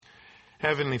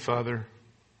Heavenly Father,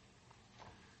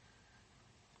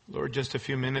 Lord, just a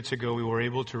few minutes ago we were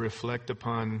able to reflect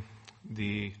upon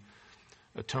the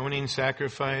atoning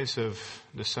sacrifice of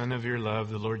the Son of your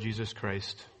love, the Lord Jesus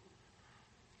Christ.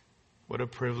 What a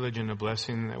privilege and a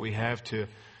blessing that we have to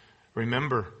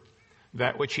remember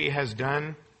that which He has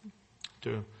done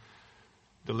to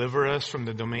deliver us from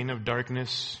the domain of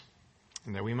darkness,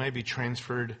 and that we might be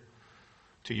transferred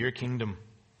to your kingdom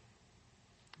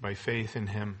by faith in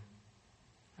Him.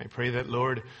 I pray that,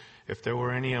 Lord, if there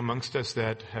were any amongst us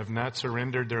that have not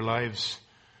surrendered their lives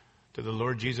to the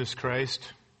Lord Jesus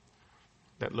Christ,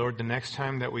 that, Lord, the next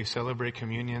time that we celebrate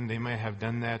communion, they may have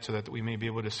done that so that we may be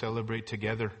able to celebrate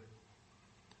together.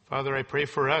 Father, I pray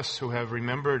for us who have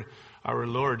remembered our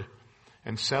Lord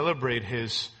and celebrate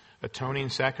His atoning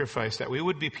sacrifice, that we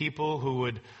would be people who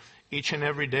would each and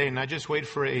every day not just wait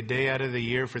for a day out of the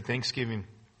year for Thanksgiving,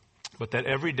 but that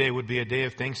every day would be a day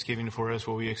of thanksgiving for us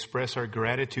where we express our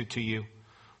gratitude to you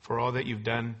for all that you've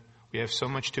done. We have so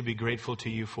much to be grateful to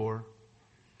you for.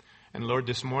 And Lord,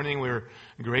 this morning we're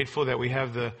grateful that we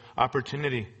have the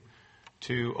opportunity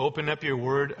to open up your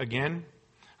word again.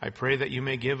 I pray that you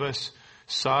may give us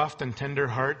soft and tender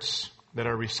hearts that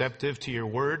are receptive to your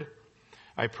word.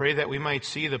 I pray that we might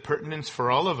see the pertinence for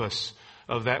all of us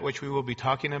of that which we will be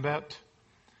talking about,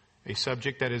 a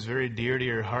subject that is very dear to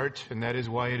your heart, and that is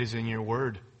why it is in your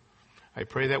word. I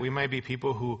pray that we might be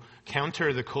people who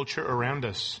counter the culture around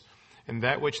us and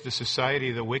that which the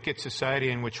society, the wicked society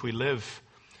in which we live,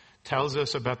 tells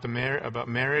us about about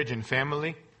marriage and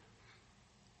family,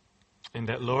 and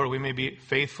that, Lord, we may be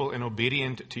faithful and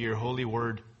obedient to your holy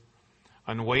word,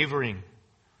 unwavering,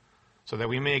 so that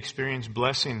we may experience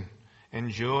blessing and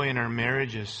joy in our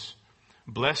marriages,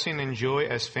 blessing and joy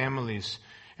as families,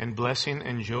 and blessing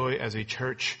and joy as a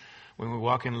church when we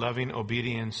walk in loving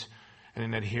obedience and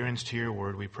in adherence to your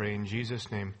word. We pray in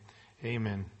Jesus' name.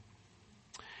 Amen.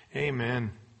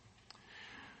 Amen.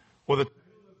 Well,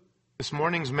 this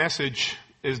morning's message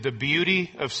is the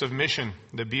beauty of submission.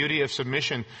 The beauty of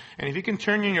submission. And if you can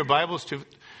turn in your Bibles to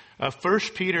 1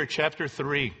 Peter chapter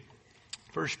 3.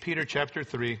 1 Peter chapter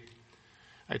 3.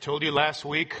 I told you last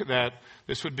week that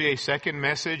this would be a second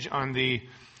message on the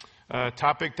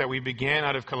topic that we began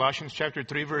out of Colossians chapter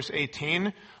 3 verse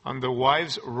 18 on the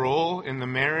wife's role in the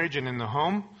marriage and in the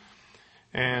home.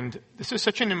 And this is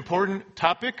such an important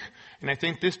topic, and I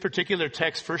think this particular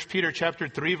text, 1 Peter chapter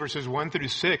 3 verses 1 through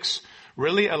 6,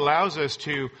 really allows us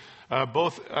to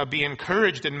both be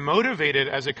encouraged and motivated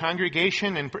as a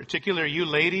congregation, in particular you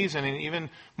ladies, and even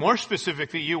more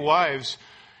specifically you wives,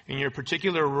 in your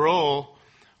particular role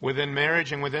within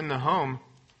marriage and within the home.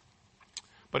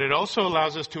 But it also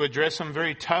allows us to address some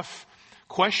very tough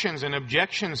questions and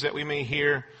objections that we may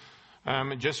hear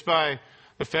just by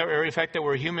the very fact that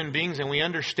we're human beings and we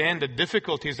understand the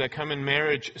difficulties that come in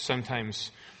marriage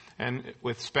sometimes and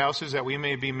with spouses that we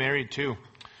may be married to.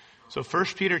 So 1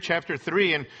 Peter chapter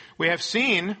 3, and we have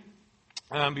seen,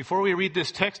 before we read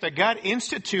this text, that God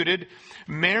instituted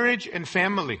marriage and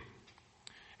family.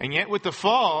 And yet with the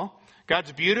fall,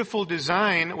 God's beautiful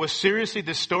design was seriously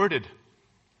distorted.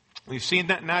 We've seen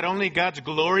that not only God's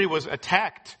glory was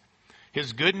attacked,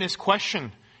 His goodness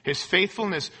questioned, His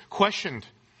faithfulness questioned,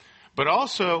 but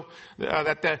also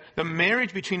that the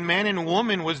marriage between man and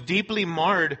woman was deeply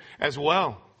marred as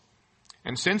well.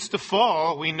 And since the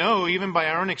fall, we know, even by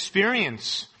our own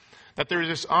experience, that there is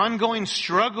this ongoing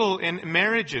struggle in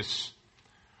marriages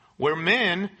where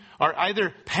men are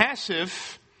either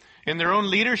passive in their own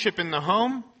leadership in the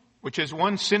home, which is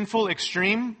one sinful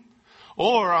extreme,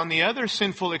 or on the other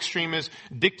sinful extreme is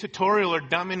dictatorial or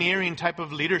domineering type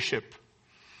of leadership.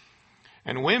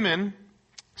 And women,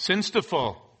 since the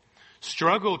fall,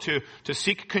 struggle to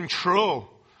seek control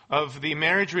of the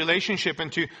marriage relationship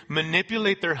and to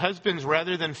manipulate their husbands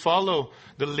rather than follow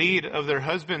the lead of their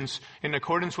husbands in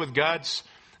accordance with God's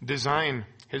design,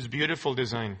 His beautiful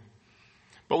design.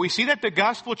 But we see that the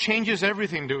gospel changes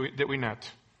everything, do we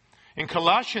not? In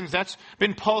Colossians, that's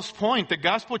been Paul's point. The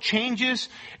gospel changes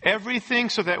everything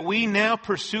so that we now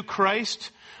pursue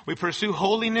Christ. We pursue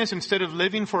holiness instead of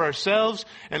living for ourselves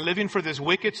and living for this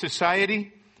wicked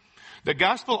society. The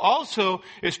gospel also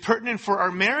is pertinent for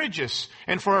our marriages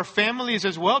and for our families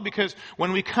as well, because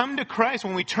when we come to Christ,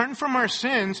 when we turn from our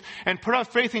sins and put our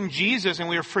faith in Jesus and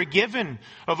we are forgiven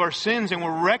of our sins and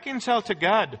we're reconciled to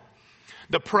God,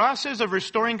 the process of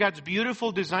restoring God's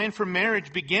beautiful design for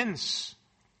marriage begins.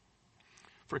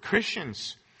 For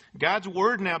Christians, God's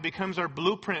word now becomes our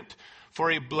blueprint for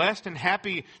a blessed and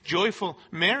happy, joyful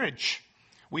marriage.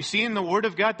 We see in the Word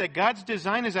of God that God's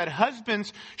design is that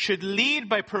husbands should lead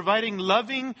by providing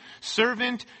loving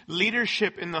servant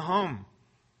leadership in the home.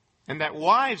 And that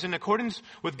wives, in accordance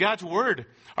with God's word,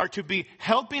 are to be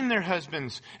helping their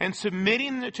husbands and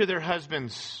submitting to their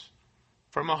husbands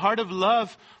from a heart of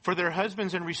love for their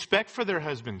husbands and respect for their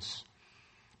husbands.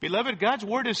 Beloved, God's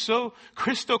word is so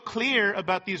crystal clear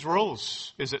about these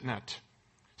roles, is it not?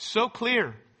 So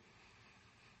clear.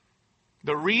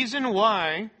 The reason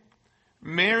why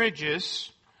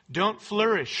marriages don't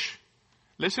flourish,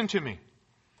 listen to me.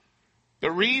 The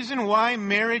reason why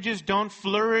marriages don't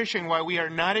flourish and why we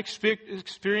are not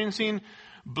experiencing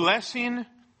blessing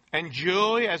and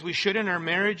joy as we should in our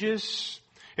marriages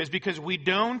is because we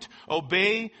don't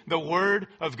obey the word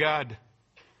of God.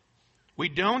 We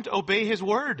don't obey His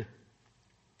word.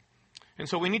 And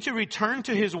so we need to return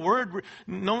to His word,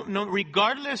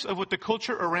 regardless of what the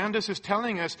culture around us is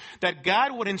telling us, that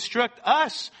God would instruct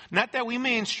us, not that we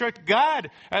may instruct God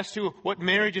as to what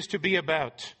marriage is to be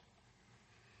about.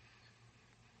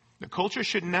 The culture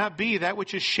should not be that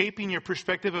which is shaping your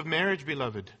perspective of marriage,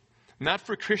 beloved. Not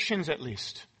for Christians, at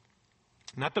least.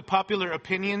 Not the popular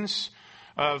opinions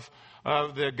of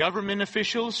the government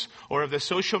officials or of the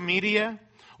social media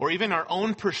or even our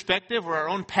own perspective or our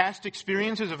own past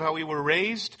experiences of how we were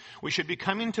raised. We should be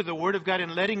coming to the Word of God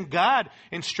and letting God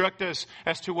instruct us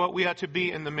as to what we ought to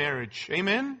be in the marriage.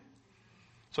 Amen?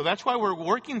 So that's why we're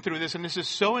working through this, and this is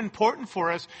so important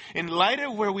for us in light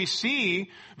of where we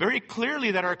see very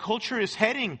clearly that our culture is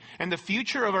heading and the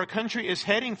future of our country is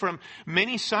heading from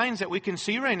many signs that we can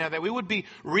see right now, that we would be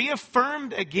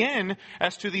reaffirmed again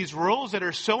as to these roles that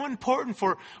are so important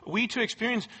for we to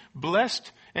experience blessed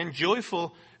and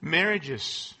joyful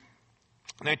marriages.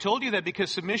 And I told you that because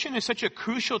submission is such a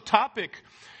crucial topic,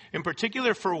 in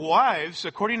particular for wives,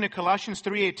 according to Colossians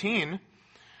 3:18,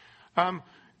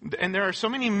 and there are so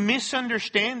many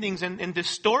misunderstandings and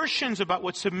distortions about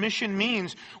what submission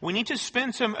means. We need to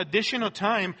spend some additional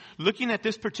time looking at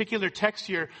this particular text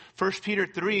here, 1 Peter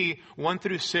 3, 1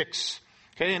 through 6.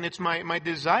 Okay, and it's my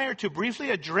desire to briefly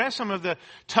address some of the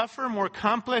tougher, more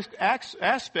complex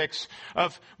aspects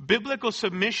of biblical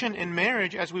submission in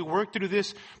marriage as we work through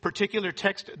this particular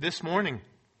text this morning.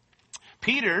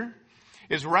 Peter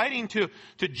is writing to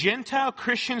Gentile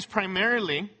Christians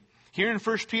primarily, here in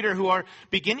 1 Peter, who are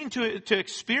beginning to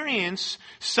experience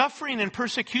suffering and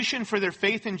persecution for their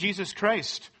faith in Jesus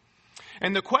Christ.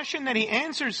 And the question that he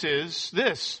answers is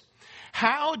this: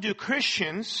 how do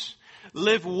Christians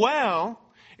live well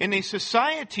in a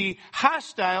society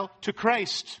hostile to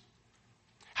Christ?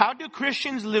 How do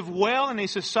Christians live well in a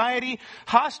society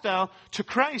hostile to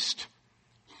Christ?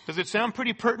 Does it sound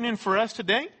pretty pertinent for us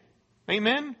today?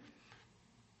 Amen?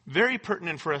 Very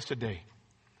pertinent for us today.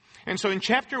 And so in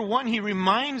chapter 1, he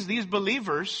reminds these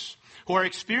believers who are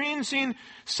experiencing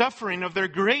suffering of their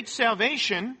great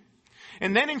salvation.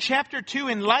 And then in chapter 2,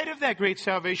 in light of that great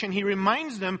salvation, he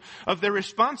reminds them of their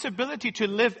responsibility to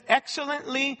live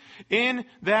excellently in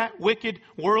that wicked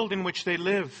world in which they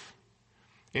live,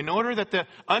 in order that the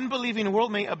unbelieving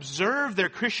world may observe their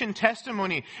Christian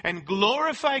testimony and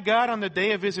glorify God on the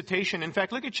day of visitation. In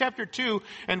fact, look at chapter 2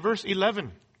 and verse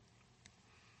 11.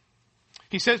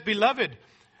 He says, "Beloved,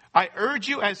 I urge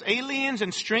you as aliens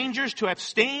and strangers to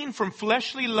abstain from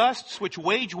fleshly lusts which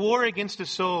wage war against the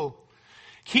soul.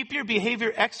 Keep your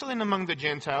behavior excellent among the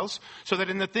Gentiles, so that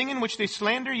in the thing in which they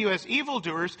slander you as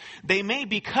evildoers, they may,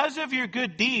 because of your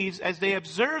good deeds, as they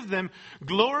observe them,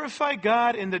 glorify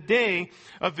God in the day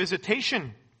of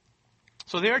visitation."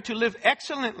 So they are to live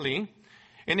excellently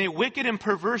in a wicked and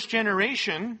perverse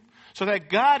generation, so that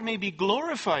God may be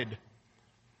glorified.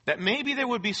 That maybe there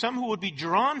would be some who would be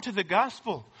drawn to the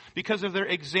gospel because of their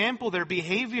example, their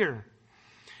behavior.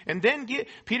 And then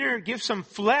Peter gives some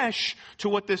flesh to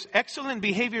what this excellent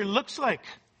behavior looks like.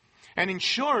 And in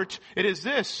short, it is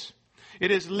this. It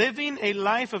is living a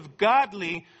life of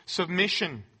godly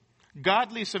submission.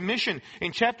 Godly submission.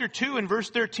 In chapter 2 and verse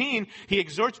 13, he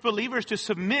exhorts believers to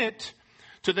submit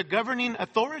to the governing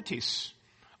authorities.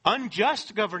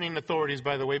 Unjust governing authorities,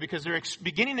 by the way, because they're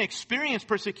beginning to experience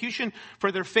persecution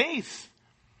for their faith.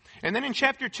 And then in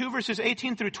chapter 2, verses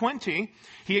 18 through 20,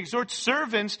 he exhorts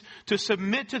servants to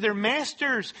submit to their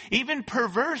masters, even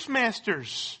perverse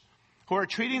masters, who are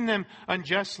treating them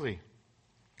unjustly.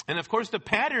 And of course, the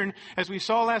pattern, as we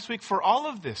saw last week for all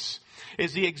of this,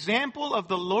 is the example of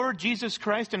the Lord Jesus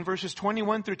Christ in verses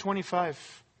 21 through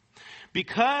 25.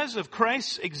 Because of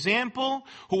Christ's example,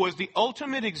 who was the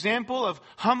ultimate example of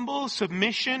humble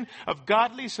submission, of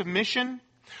godly submission,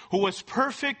 who was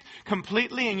perfect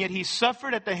completely, and yet he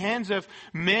suffered at the hands of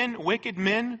men, wicked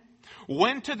men,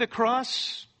 went to the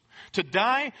cross to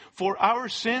die for our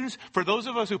sins, for those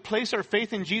of us who place our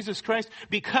faith in Jesus Christ.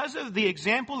 Because of the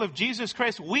example of Jesus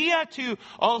Christ, we ought to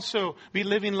also be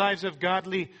living lives of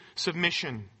godly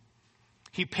submission.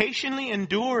 He patiently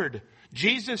endured,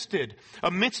 Jesus did,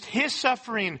 amidst his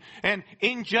suffering and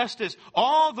injustice,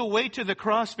 all the way to the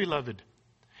cross, beloved.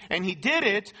 And he did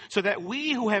it so that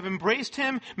we who have embraced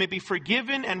him may be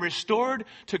forgiven and restored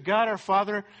to God our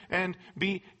Father and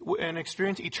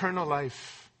experience eternal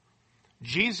life.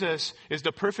 Jesus is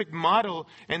the perfect model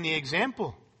and the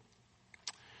example.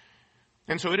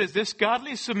 And so it is this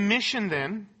godly submission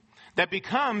then that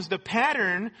becomes the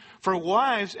pattern for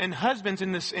wives and husbands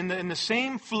in the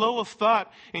same flow of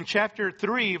thought in chapter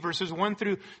 3, verses 1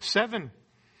 through 7.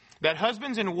 That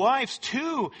husbands and wives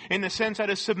too, in the sense that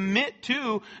to submit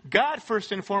to God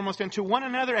first and foremost and to one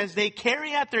another as they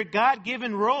carry out their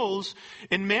God-given roles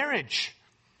in marriage.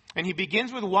 And he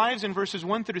begins with wives in verses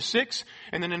 1 through 6.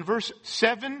 And then in verse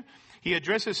 7, he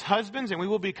addresses husbands, and we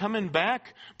will be coming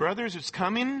back. Brothers, it's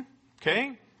coming.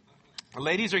 Okay?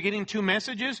 Ladies are getting 2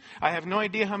 messages. I have no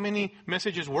idea how many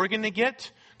messages we're going to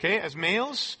get, okay, as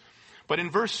males. But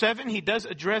in verse 7, he does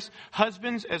address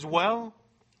husbands as well.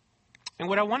 And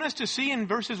what I want us to see in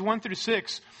verses 1 through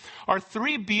 6 are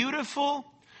 3 beautiful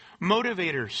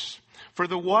motivators for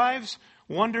the wife's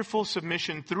wonderful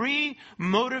submission. 3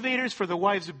 motivators for the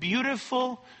wife's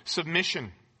beautiful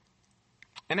submission.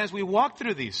 And as we walk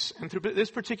through these, and through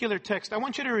this particular text, I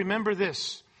want you to remember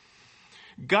this.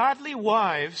 Godly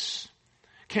wives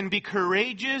can be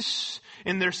courageous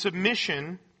in their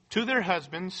submission to their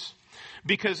husbands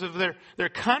because of their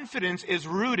confidence is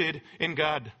rooted in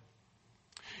God.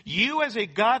 You as a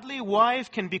godly wife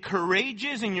can be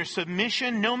courageous in your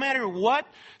submission no matter what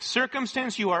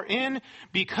circumstance you are in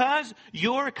because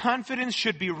your confidence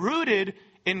should be rooted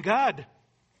in God.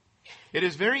 It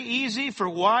is very easy for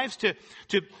wives to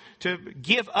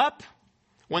give up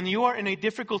when you are in a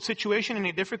difficult situation, in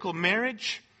a difficult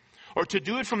marriage, or to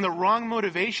do it from the wrong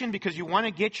motivation because you want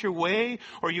to get your way,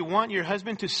 or you want your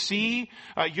husband to see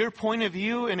your point of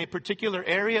view in a particular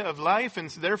area of life, and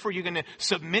therefore you're going to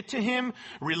submit to him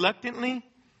reluctantly.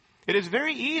 It is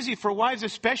very easy for wives,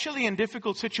 especially in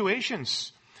difficult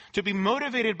situations, to be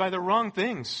motivated by the wrong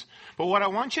things. But what I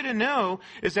want you to know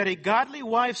is that a godly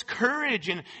wife's courage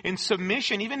in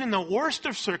submission, even in the worst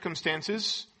of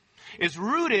circumstances, is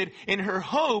rooted in her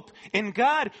hope in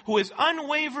God, who is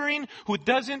unwavering, who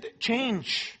doesn't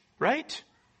change. Right?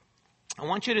 I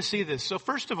want you to see this. So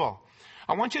first of all,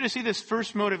 I want you to see this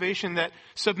first motivation, that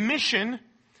submission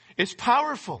is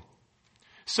powerful.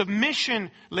 Submission,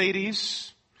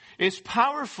 ladies, is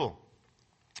powerful.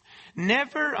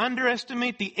 Never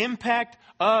underestimate the impact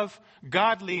of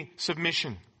godly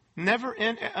submission. Never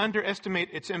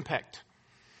underestimate its impact.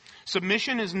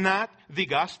 Submission is not the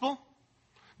gospel.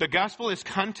 The gospel is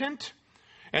content,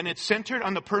 and it's centered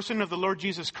on the person of the Lord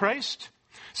Jesus Christ.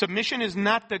 Submission is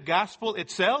not the gospel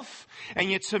itself, and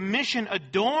yet submission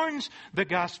adorns the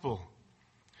gospel,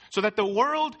 so that the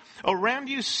world around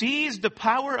you sees the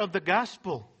power of the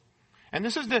gospel. And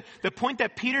this is the point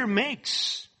that Peter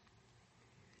makes.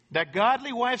 That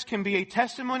godly wives can be a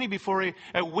testimony before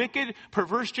a wicked,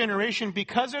 perverse generation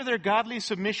because of their godly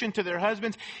submission to their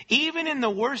husbands, even in the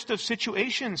worst of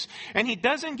situations. And he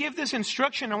doesn't give this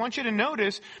instruction, I want you to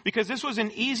notice, because this was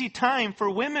an easy time for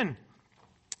women.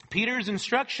 Peter's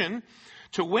instruction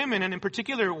to women, and in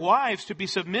particular wives, to be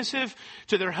submissive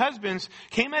to their husbands,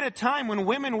 came at a time when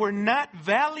women were not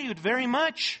valued very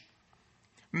much.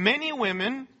 Many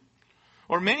women,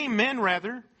 or many men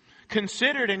rather,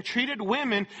 considered and treated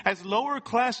women as lower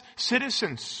class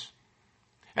citizens,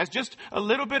 as just a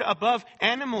little bit above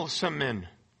animals, some men.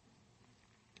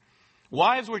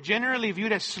 Wives were generally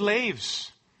viewed as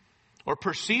slaves, or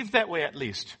perceived that way at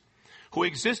least, who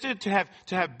existed to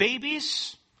have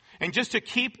babies and just to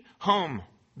keep home.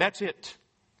 That's it.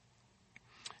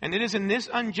 And it is in this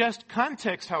unjust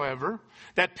context, however,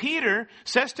 that Peter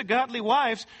says to godly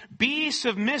wives, be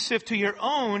submissive to your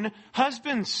own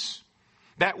husbands.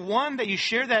 That one that you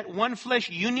share that one flesh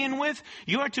union with,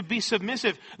 you are to be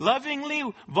submissive. Lovingly,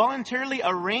 voluntarily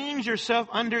arrange yourself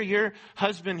under your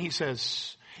husband, he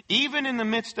says. Even in the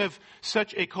midst of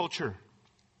such a culture.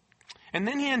 And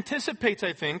then he anticipates,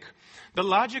 I think, the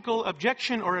logical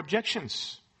objection or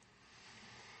objections.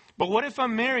 But what if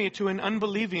I'm married to an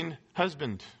unbelieving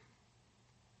husband?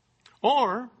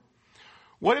 Or,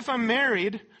 what if I'm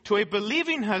married to a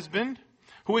believing husband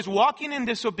who is walking in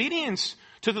disobedience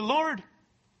to the Lord?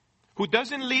 Who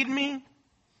doesn't lead me.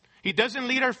 He doesn't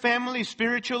lead our family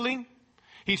spiritually.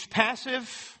 He's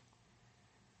passive.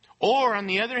 Or on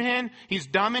the other hand, he's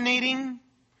dominating.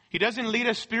 He doesn't lead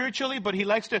us spiritually, but he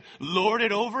likes to lord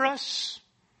it over us.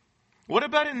 What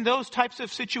about in those types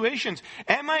of situations?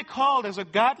 Am I called as a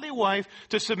godly wife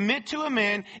to submit to a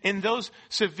man in those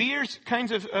severe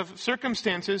kinds of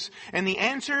circumstances? And the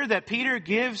answer that Peter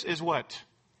gives is what?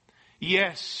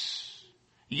 Yes.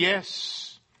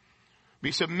 Yes.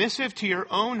 Be submissive to your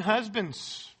own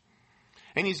husbands.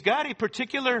 And he's got a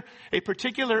particular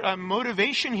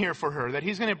motivation here for her that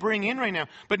he's going to bring in right now.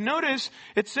 But notice,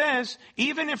 it says,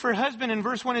 even if her husband in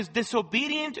verse 1 is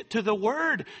disobedient to the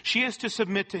word, she is to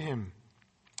submit to him.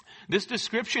 This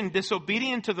description,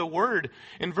 disobedient to the word,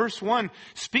 in verse 1,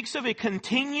 speaks of a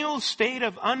continual state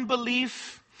of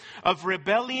unbelief, of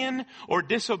rebellion, or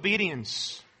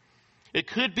disobedience. It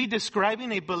could be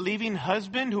describing a believing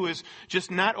husband who is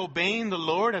just not obeying the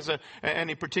Lord in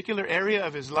a particular area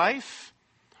of his life,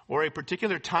 or a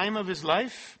particular time of his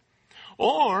life.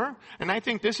 Or, and I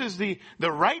think this is the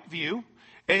right view,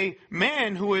 a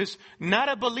man who is not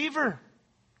a believer,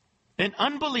 an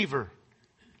unbeliever.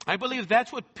 I believe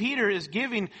that's what Peter is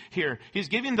giving here. He's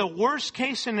giving the worst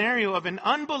case scenario of an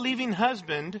unbelieving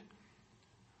husband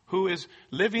who is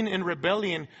living in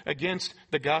rebellion against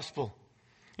the gospel.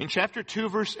 In chapter 2,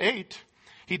 verse 8,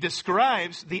 he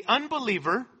describes the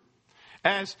unbeliever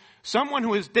as someone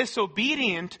who is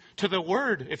disobedient to the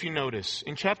word, if you notice,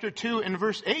 in chapter 2 and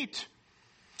verse 8.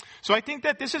 So I think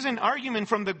that this is an argument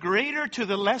from the greater to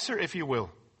the lesser, if you will.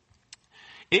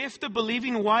 If the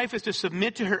believing wife is to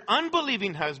submit to her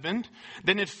unbelieving husband,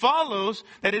 then it follows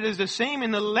that it is the same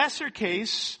in the lesser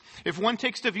case if one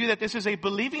takes the view that this is a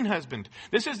believing husband.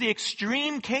 This is the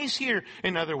extreme case here,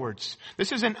 in other words.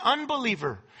 This is an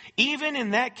unbeliever. Even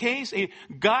in that case, a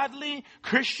godly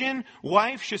Christian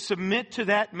wife should submit to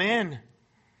that man.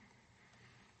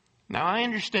 Now, I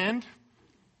understand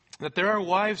that there are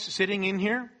wives sitting in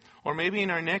here, or maybe in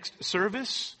our next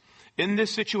service, in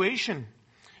this situation.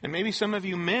 And maybe some of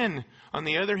you men, on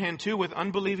the other hand, too, with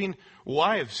unbelieving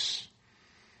wives.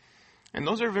 And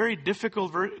those are very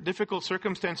difficult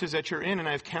circumstances that you're in, and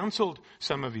I've counseled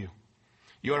some of you.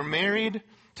 You are married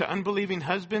to unbelieving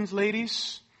husbands,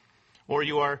 ladies, or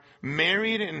you are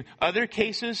married in other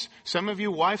cases, some of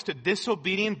you wives, to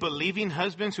disobedient, believing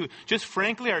husbands who just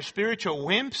frankly are spiritual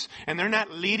wimps, and they're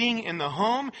not leading in the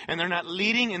home, and they're not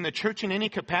leading in the church in any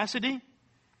capacity.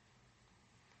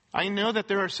 I know that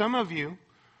there are some of you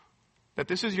that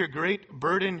this is your great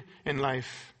burden in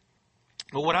life.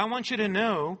 But what I want you to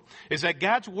know is that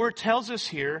God's Word tells us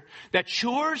here that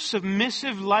your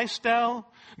submissive lifestyle,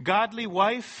 godly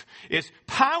wife, is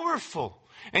powerful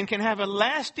and can have a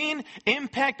lasting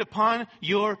impact upon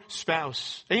your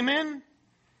spouse. Amen?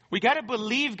 We got to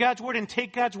believe God's Word and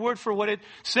take God's Word for what it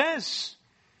says.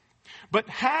 But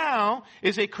how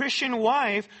is a Christian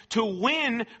wife to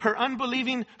win her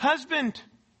unbelieving husband?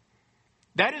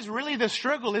 That is really the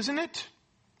struggle, isn't it?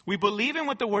 We believe in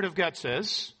what the Word of God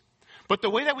says, but the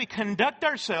way that we conduct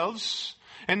ourselves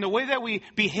and the way that we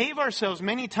behave ourselves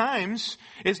many times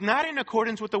is not in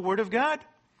accordance with the Word of God.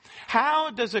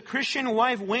 How does a Christian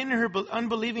wife win her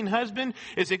unbelieving husband?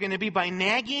 Is it going to be by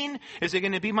nagging? Is it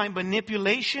going to be by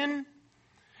manipulation?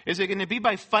 Is it going to be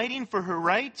by fighting for her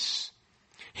rights?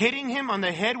 Hitting him on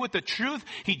the head with the truth?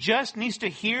 He just needs to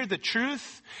hear the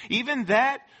truth. Even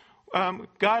that,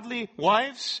 godly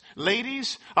wives,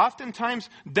 ladies, oftentimes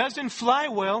doesn't fly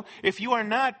well if you are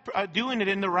not doing it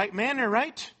in the right manner,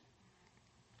 right?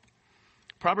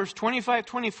 Proverbs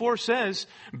 25:24 says,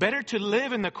 better to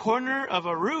live in the corner of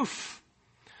a roof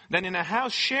than in a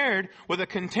house shared with a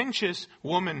contentious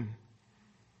woman.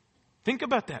 Think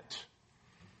about that.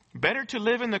 Better to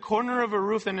live in the corner of a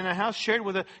roof than in a house shared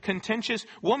with a contentious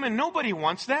woman. Nobody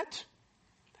wants that.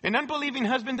 An unbelieving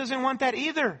husband doesn't want that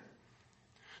either.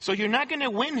 So you're not going to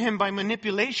win him by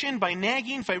manipulation, by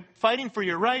nagging, by fighting for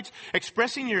your rights,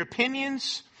 expressing your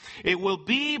opinions. It will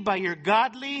be by your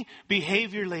godly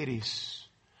behavior, ladies.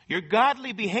 Your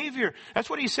godly behavior. That's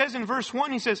what he says in verse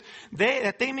 1. He says,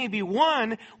 that they may be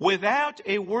won without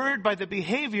a word by the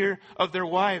behavior of their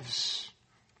wives.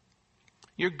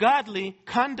 Your godly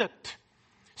conduct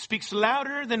speaks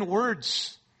louder than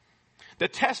words. The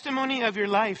testimony of your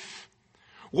life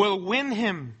will win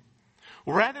him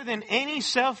rather than any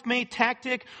self-made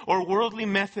tactic or worldly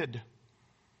method.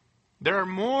 There are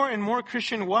more and more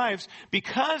Christian wives,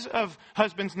 because of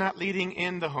husbands not leading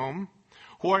in the home,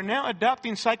 who are now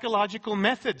adopting psychological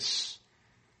methods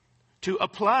to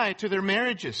apply to their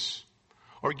marriages,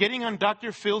 or getting on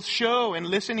Dr. Phil's show and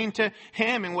listening to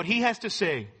him and what he has to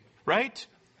say, right?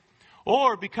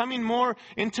 Or becoming more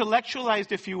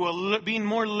intellectualized, if you will, being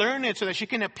more learned so that she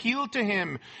can appeal to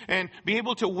him and be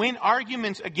able to win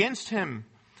arguments against him.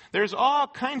 There's all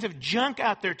kinds of junk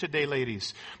out there today,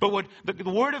 ladies. But what the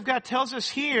Word of God tells us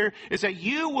here is that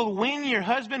you will win your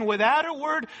husband without a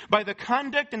word by the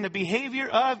conduct and the behavior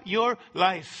of your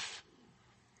life.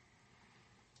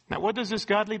 Now, what does this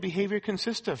godly behavior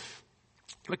consist of?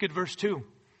 Look at verse 2.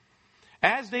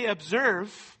 As they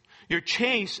observe your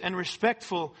chaste and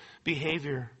respectful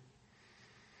behavior.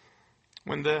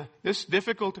 When this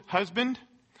difficult husband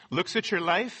looks at your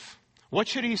life, what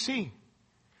should he see?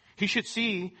 He should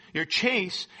see your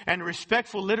chaste and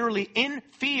respectful, literally in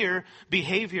fear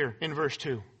behavior in verse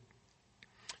 2.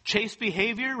 Chaste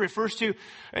behavior refers to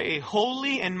a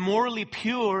holy and morally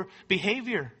pure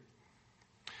behavior.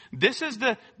 This is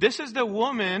the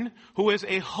woman who is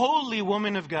a holy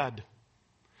woman of God.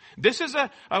 This is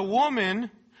a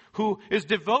woman who is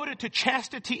devoted to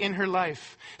chastity in her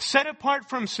life, set apart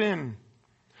from sin,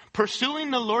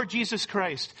 pursuing the Lord Jesus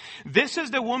Christ. This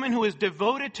is the woman who is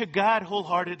devoted to God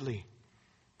wholeheartedly.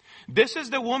 This is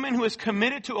the woman who is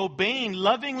committed to obeying,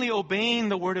 lovingly obeying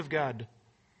the Word of God.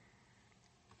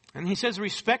 And he says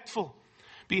respectful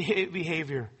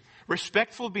behavior.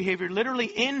 Respectful behavior, literally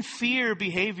in fear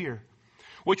behavior,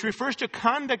 which refers to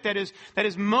conduct that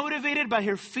is motivated by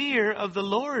her fear of the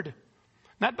Lord,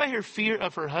 not by her fear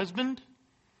of her husband.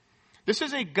 This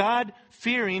is a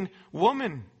God-fearing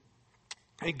woman.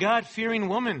 A God-fearing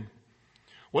woman.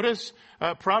 What does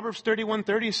Proverbs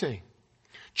 31:30 say?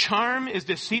 Charm is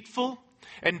deceitful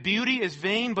and beauty is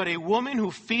vain, but a woman who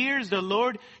fears the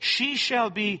Lord, she shall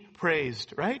be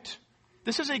praised. Right?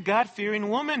 This is a God-fearing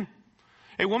woman.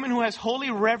 A woman who has holy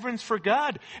reverence for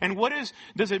God. And what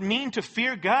does it mean to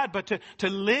fear God, but to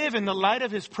live in the light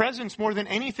of His presence more than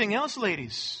anything else,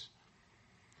 ladies?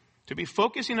 To be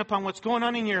focusing upon what's going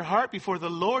on in your heart before the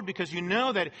Lord, because you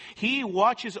know that He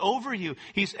watches over you.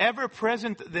 He's ever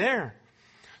present there.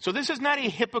 So this is not a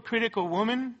hypocritical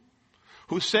woman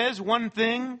who says one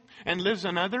thing and lives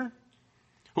another,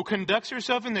 who conducts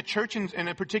herself in the church in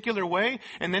a particular way,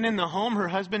 and then in the home her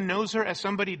husband knows her as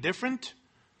somebody different.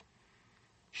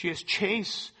 She is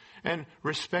chaste and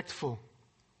respectful.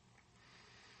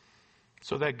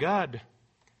 So that God,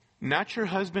 not your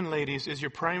husband, ladies, is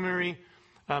your primary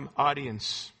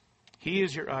audience. He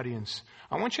is your audience.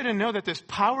 I want you to know that this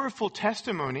powerful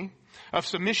testimony of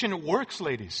submission works,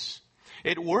 ladies.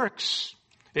 It works.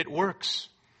 It works.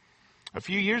 A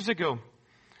few years ago,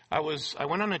 I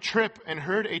went on a trip and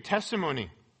heard a testimony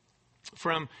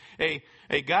from a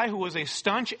guy who was a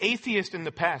staunch atheist in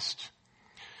the past.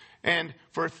 And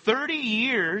for 30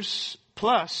 years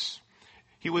plus,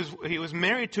 he was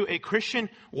married to a Christian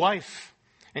wife.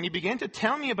 And he began to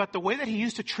tell me about the way that he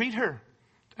used to treat her.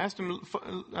 I asked him,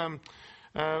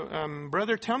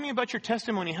 brother, tell me about your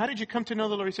testimony. How did you come to know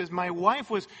the Lord? He says, my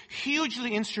wife was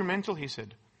hugely instrumental, he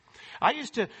said. I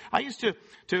used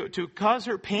to cause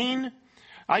her pain.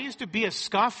 I used to be a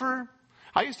scoffer.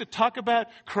 I used to talk about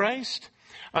Christ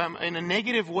in a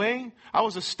negative way. I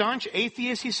was a staunch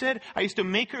atheist, he said. I used to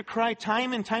make her cry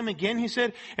time and time again, he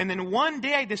said. And then one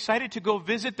day I decided to go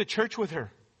visit the church with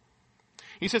her.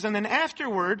 He says, and then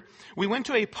afterward, we went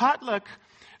to a potluck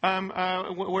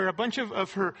where a bunch of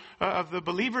the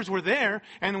believers were there,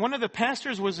 and one of the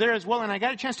pastors was there as well, and I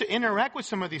got a chance to interact with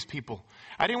some of these people.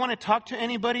 I didn't want to talk to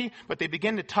anybody, but they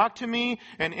began to talk to me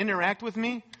and interact with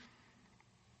me.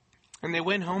 And they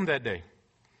went home that day.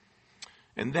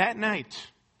 And that night,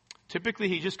 typically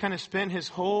he just kind of spent his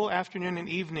whole afternoon and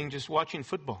evening just watching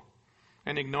football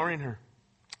and ignoring her.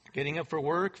 Getting up for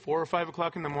work, 4 or 5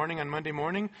 o'clock in the morning on Monday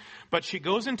morning. But she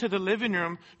goes into the living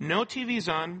room, no TV's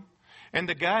on, and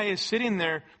the guy is sitting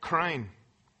there crying.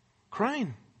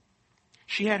 Crying.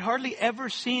 She had hardly ever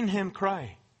seen him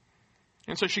cry.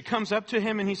 And so she comes up to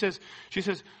him and she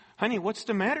says, honey, what's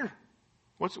the matter?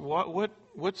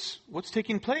 What's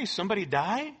taking place? Somebody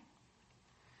die?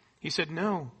 He said,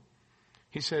 no.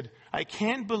 He said, I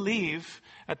can't believe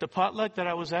at the potluck that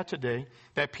I was at today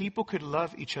that people could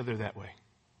love each other that way.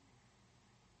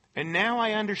 And now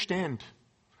I understand.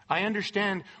 I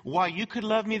understand why you could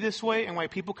love me this way and why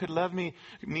people could love me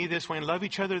this way and love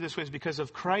each other this way is because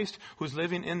of Christ who's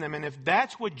living in them. And if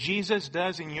that's what Jesus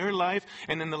does in your life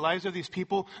and in the lives of these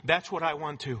people, that's what I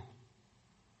want too.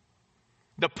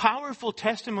 The powerful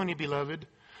testimony, beloved,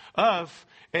 of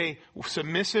a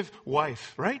submissive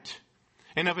wife, right?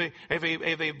 And of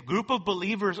a group of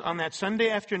believers on that Sunday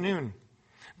afternoon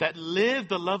that lived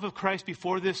the love of Christ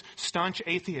before this staunch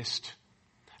atheist.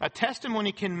 A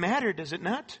testimony can matter, does it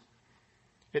not?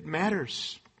 It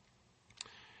matters.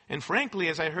 And frankly,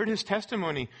 as I heard his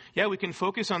testimony, we can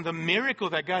focus on the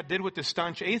miracle that God did with the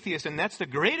staunch atheist, and that's the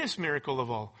greatest miracle of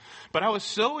all. But I was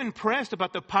so impressed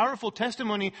about the powerful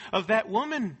testimony of that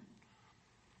woman.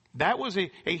 That was a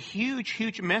huge,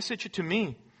 huge message to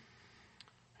me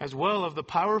as well of the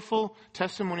powerful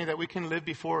testimony that we can live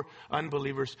before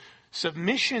unbelievers.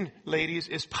 Submission, ladies,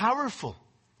 is powerful.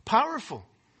 Powerful.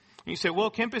 And you say,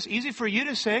 well, Kempis, easy for you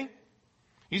to say.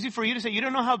 Easy for you to say. You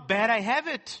don't know how bad I have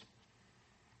it.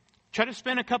 Try to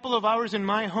spend a couple of hours in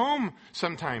my home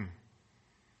sometime.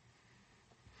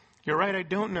 You're right, I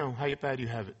don't know how bad you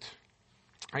have it.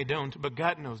 I don't, but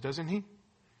God knows, doesn't He?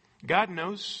 God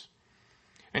knows.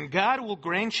 And God will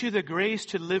grant you the grace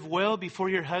to live well before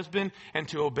your husband and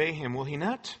to obey Him, will He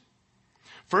not?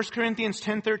 1 Corinthians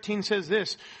 10:13 says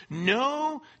this,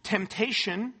 no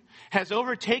temptation has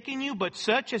overtaken you but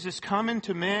such as is common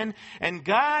to man, and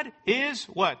God is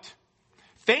what?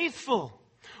 Faithful,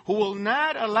 who will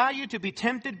not allow you to be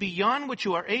tempted beyond what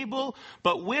you are able,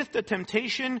 but with the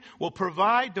temptation will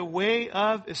provide the way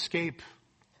of escape.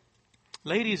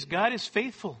 Ladies, God is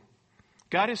faithful.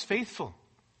 God is faithful.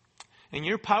 And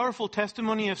your powerful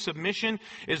testimony of submission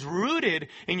is rooted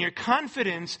in your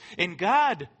confidence in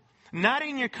God, not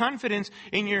in your confidence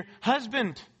in your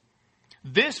husband.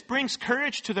 This brings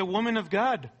courage to the woman of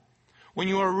God. When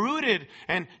you are rooted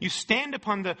and you stand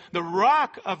upon the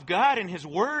rock of God and His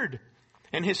Word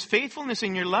and His faithfulness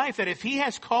in your life, that if He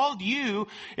has called you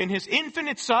in His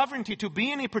infinite sovereignty to be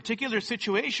in a particular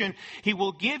situation, He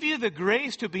will give you the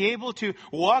grace to be able to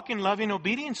walk in loving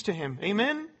obedience to Him.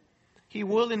 Amen? He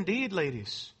will indeed,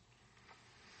 ladies.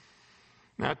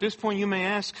 Now at this point you may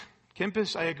ask,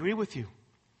 Kempis, I agree with you.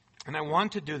 And I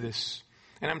want to do this.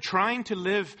 And I'm trying to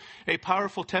live a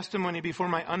powerful testimony before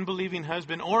my unbelieving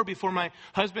husband or before my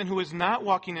husband who is not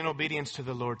walking in obedience to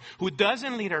the Lord, who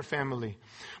doesn't lead our family.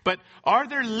 But are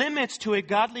there limits to a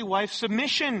godly wife's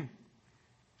submission?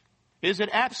 Is it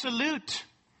absolute?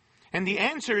 And the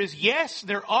answer is yes,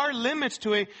 there are limits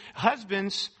to a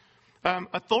husband's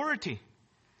authority.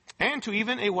 And to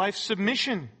even a wife's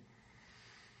submission.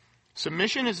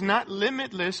 Submission is not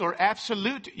limitless or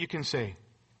absolute, you can say.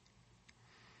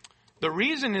 The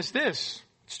reason is this.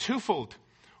 It's twofold.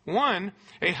 One,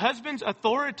 a husband's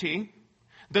authority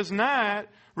does not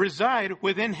reside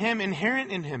within him,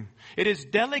 inherent in him. It is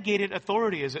delegated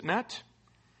authority, is it not?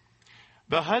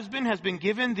 The husband has been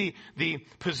given the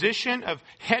position of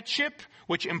headship,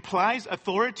 which implies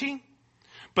authority.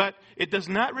 But it does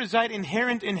not reside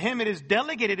inherent in him. It is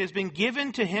delegated. It has been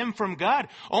given to him from God.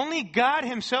 Only God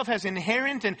Himself has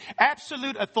inherent and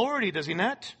absolute authority, does He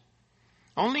not?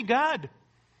 Only God.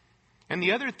 And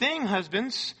the other thing,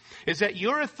 husbands, is that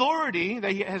your authority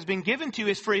that has been given to you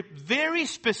is for a very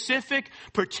specific,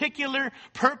 particular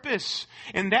purpose.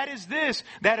 And that is this,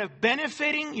 that of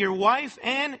benefiting your wife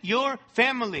and your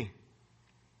family.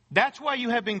 That's why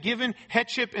you have been given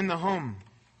headship in the home.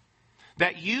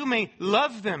 That you may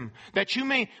love them, that you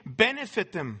may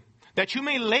benefit them, that you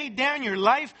may lay down your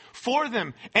life for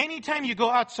them. Anytime you go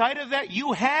outside of that,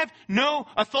 you have no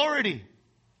authority.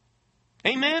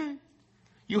 Amen?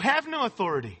 You have no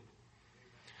authority.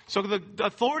 So the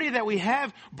authority that we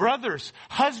have, brothers,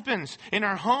 husbands, in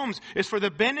our homes is for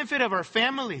the benefit of our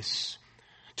families.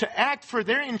 To act for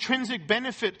their intrinsic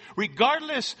benefit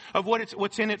regardless of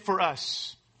what's in it for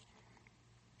us.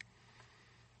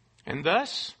 And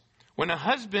thus, when a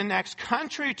husband acts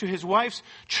contrary to his wife's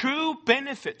true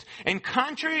benefit and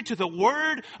contrary to the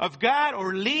Word of God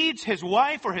or leads his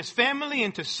wife or his family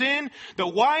into sin, the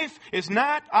wife is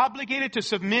not obligated to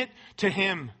submit to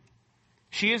him.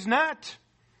 She is not.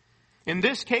 In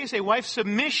this case, a wife's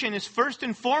submission is first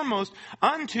and foremost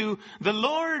unto the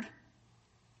Lord.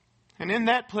 And in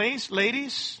that place,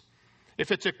 ladies, if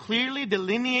it's a clearly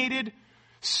delineated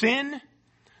sin,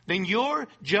 then your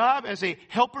job as a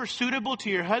helper suitable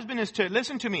to your husband is to,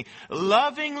 listen to me,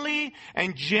 lovingly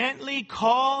and gently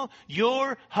call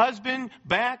your husband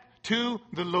back to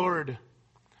the Lord.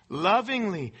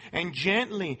 Lovingly and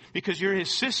gently, because you're his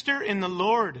sister in the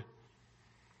Lord.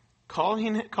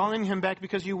 Calling him back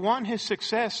because you want his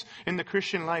success in the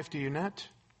Christian life, do you not?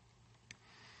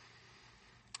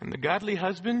 And the godly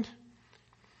husband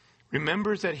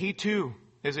remembers that he too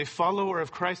is a follower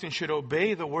of Christ and should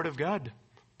obey the Word of God.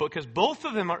 Because both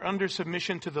of them are under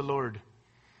submission to the Lord.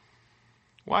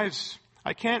 Wives,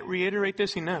 I can't reiterate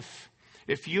this enough.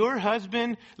 If your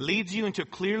husband leads you into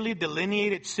clearly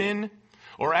delineated sin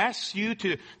or asks you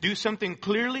to do something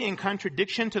clearly in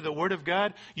contradiction to the Word of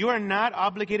God, you are not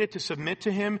obligated to submit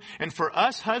to him. And for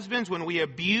us husbands, when we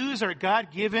abuse our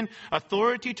God-given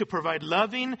authority to provide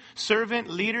loving servant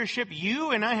leadership, you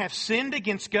and I have sinned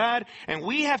against God, and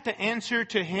we have to answer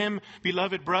to Him,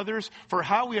 beloved brothers, for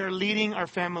how we are leading our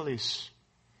families.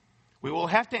 We will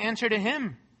have to answer to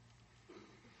Him.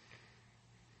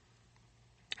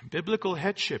 Biblical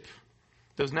headship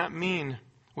does not mean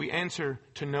We answer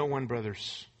to no one,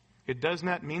 brothers. It does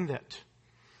not mean that.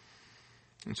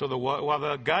 And so while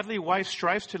the godly wife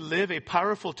strives to live a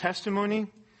powerful testimony,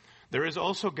 there is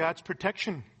also God's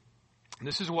protection.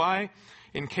 This is why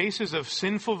in cases of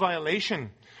sinful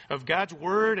violation of God's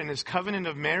word and his covenant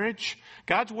of marriage,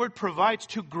 God's word provides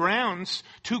two grounds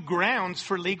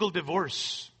for legal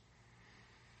divorce.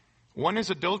 One is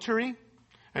adultery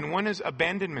and one is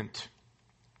abandonment.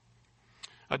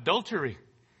 Adultery,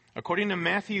 according to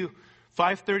Matthew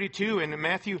 5:32 and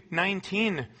Matthew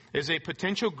 19, is a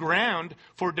potential ground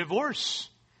for divorce.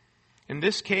 In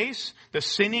this case, the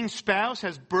sinning spouse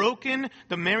has broken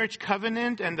the marriage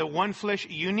covenant and the one flesh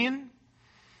union.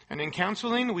 And in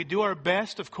counseling, we do our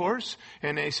best, of course,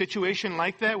 in a situation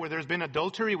like that where there's been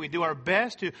adultery, we do our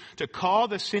best to call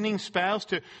the sinning spouse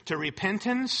to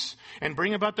repentance and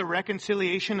bring about the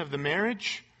reconciliation of the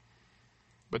marriage.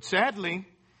 But sadly,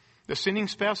 the sinning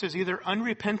spouse is either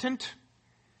unrepentant,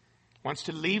 wants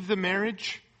to leave the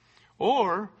marriage,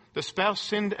 or the spouse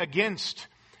sinned against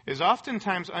is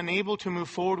oftentimes unable to move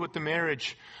forward with the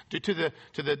marriage due to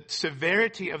the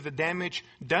severity of the damage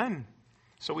done.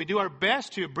 So we do our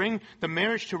best to bring the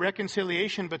marriage to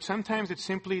reconciliation, but sometimes it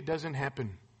simply doesn't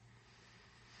happen.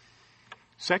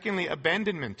 Secondly,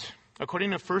 abandonment.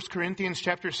 According to 1 Corinthians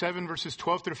chapter 7, verses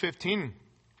 12 through 15,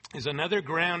 is another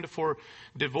ground for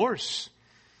divorce.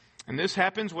 And this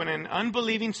happens when an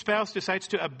unbelieving spouse decides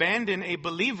to abandon a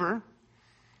believer.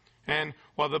 And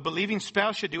while the believing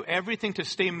spouse should do everything to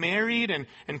stay married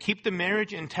and keep the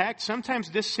marriage intact, sometimes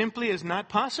this simply is not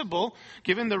possible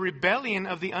given the rebellion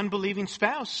of the unbelieving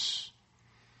spouse.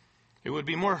 It would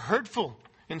be more hurtful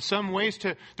in some ways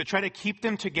to try to keep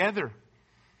them together.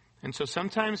 And so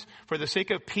sometimes for the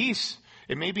sake of peace,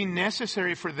 it may be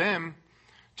necessary for them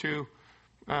to,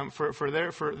 for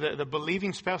the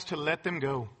believing spouse to let them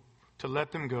go. To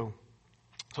let them go.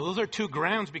 So those are two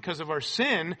grounds because of our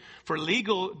sin for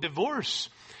legal divorce.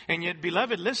 And yet,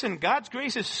 beloved, listen, God's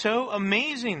grace is so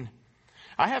amazing.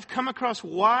 I have come across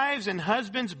wives and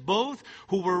husbands both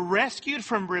who were rescued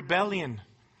from rebellion,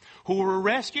 who were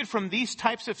rescued from these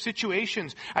types of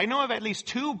situations. I know of at least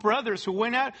two brothers who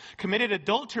went out, committed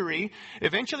adultery,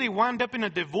 eventually wound up in a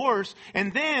divorce,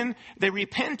 and then they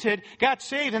repented, got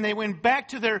saved, and they went back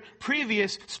to their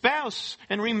previous spouse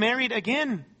and remarried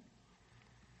again.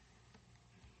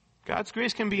 God's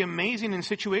grace can be amazing in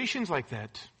situations like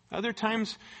that. Other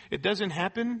times it doesn't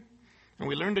happen, and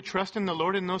we learn to trust in the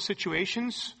Lord in those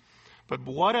situations. But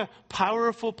what a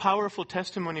powerful, powerful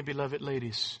testimony, beloved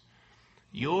ladies.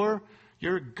 Your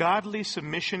godly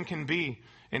submission can be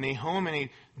in a home, in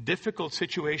a difficult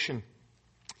situation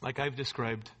like I've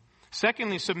described.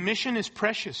 Secondly, submission is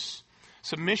precious.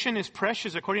 Submission is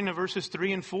precious according to verses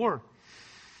 3 and 4.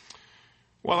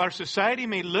 While our society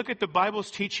may look at the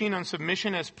Bible's teaching on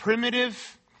submission as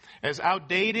primitive, as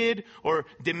outdated, or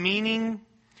demeaning,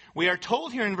 we are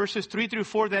told here in verses 3 through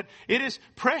 4 that it is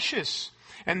precious.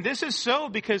 And this is so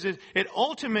because it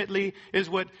ultimately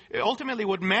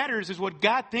what matters is what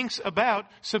God thinks about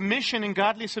submission and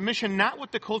godly submission, not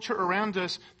what the culture around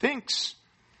us thinks.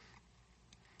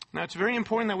 Now, it's very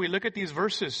important that we look at these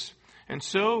verses, and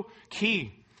so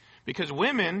key, because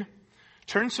women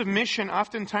turn submission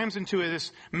oftentimes into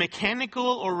this mechanical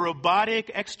or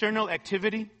robotic external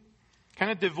activity,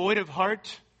 kind of devoid of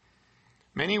heart.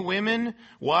 Many women,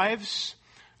 wives,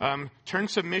 turn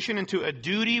submission into a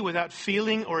duty without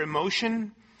feeling or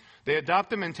emotion. They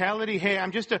adopt the mentality, hey,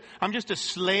 I'm just a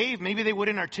slave. Maybe they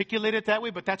wouldn't articulate it that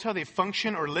way, but that's how they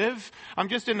function or live. I'm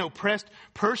just an oppressed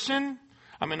person.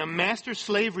 I'm in a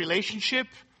master-slave relationship.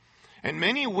 And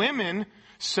many women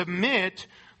submit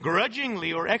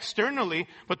grudgingly or externally,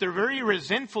 but they're very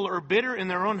resentful or bitter in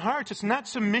their own hearts. It's not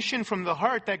submission from the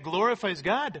heart that glorifies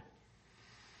God.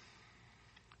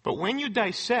 But when you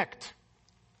dissect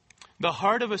the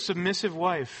heart of a submissive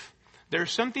wife, there's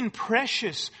something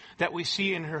precious that we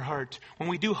see in her heart when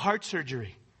we do heart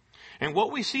surgery. And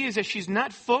what we see is that she's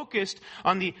not focused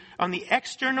on the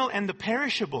external and the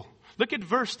perishable. Look at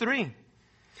verse 3.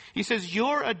 He says,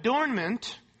 your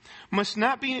adornment must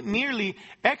not be merely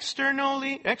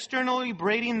externally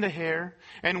braiding the hair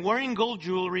and wearing gold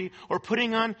jewelry or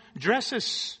putting on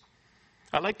dresses.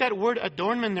 I like that word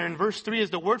adornment there in verse 3 is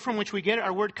the word from which we get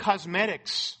our word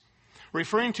cosmetics,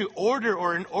 referring to order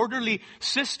or an orderly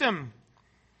system.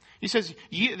 He says,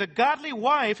 the godly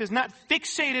wife is not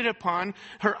fixated upon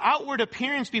her outward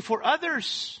appearance before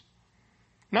others.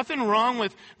 Nothing wrong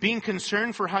with being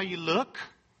concerned for how you look,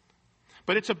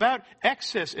 but it's about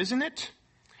excess, isn't it?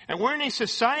 And we're in a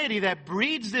society that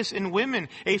breeds this in women,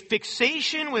 a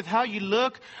fixation with how you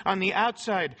look on the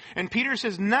outside. And Peter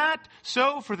says, not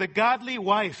so for the godly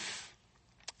wife.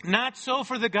 Not so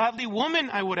for the godly woman,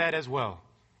 I would add as well.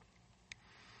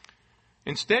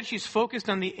 Instead, she's focused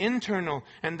on the internal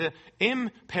and the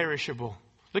imperishable.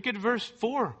 Look at verse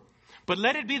 4. But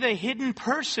let it be the hidden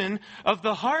person of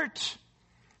the heart.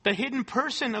 The hidden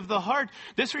person of the heart.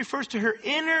 This refers to her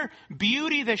inner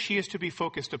beauty that she is to be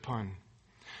focused upon.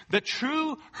 The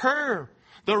true her.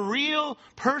 The real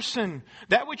person.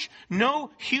 That which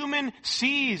no human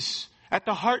sees at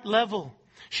the heart level.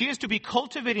 She is to be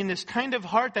cultivating this kind of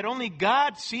heart that only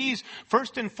God sees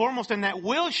first and foremost, and that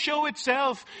will show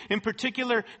itself in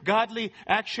particular godly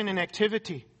action and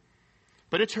activity.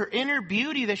 But it's her inner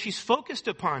beauty that she's focused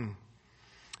upon.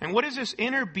 And what does this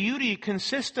inner beauty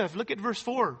consist of? Look at verse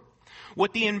 4.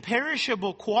 With the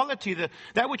imperishable quality,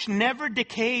 that which never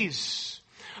decays,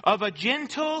 of a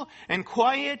gentle and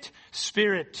quiet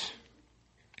spirit.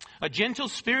 A gentle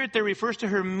spirit that refers to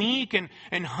her meek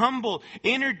and humble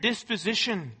inner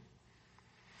disposition.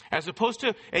 As opposed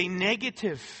to a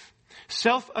negative,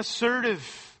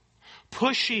 self-assertive,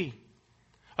 pushy,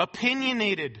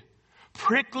 opinionated,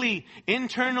 prickly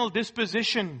internal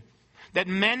disposition that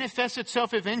manifests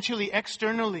itself eventually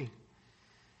externally.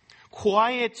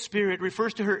 Quiet spirit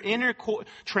refers to her inner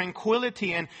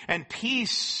tranquility and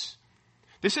peace.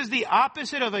 This is the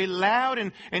opposite of a loud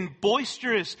and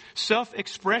boisterous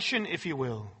self-expression, if you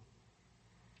will.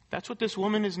 That's what this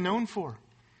woman is known for.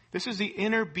 This is the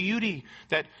inner beauty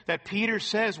that Peter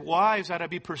says wives ought to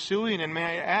be pursuing. And may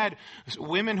I add,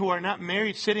 women who are not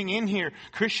married sitting in here,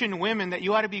 Christian women, that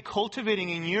you ought to be cultivating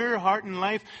in your heart and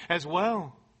life as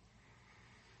well.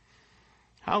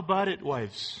 How about it,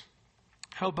 wives?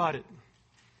 How about it?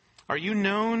 Are you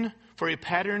known for a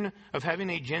pattern of having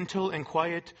a gentle and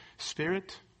quiet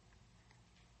spirit?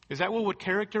 Is that what would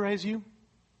characterize you?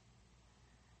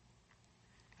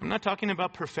 I'm not talking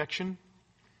about perfection.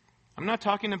 I'm not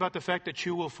talking about the fact that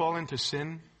you will fall into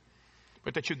sin,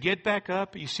 but that you get back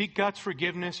up, you seek God's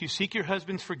forgiveness, you seek your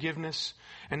husband's forgiveness,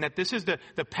 and that this is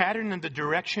the pattern and the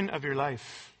direction of your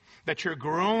life. That you're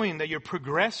growing, that you're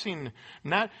progressing,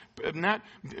 not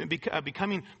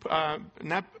becoming,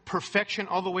 not perfection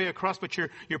all the way across, but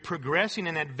you're progressing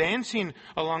and advancing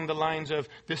along the lines of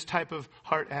this type of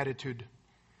heart attitude.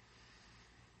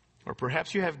 Or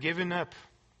perhaps you have given up.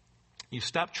 You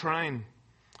stopped trying.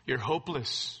 You're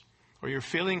hopeless. Or you're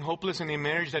feeling hopeless in a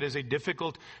marriage that is a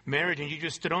difficult marriage, and you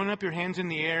just thrown up your hands in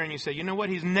the air and you say, you know what,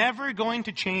 he's never going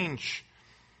to change.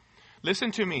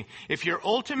 Listen to me. If your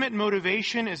ultimate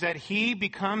motivation is that he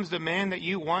becomes the man that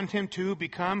you want him to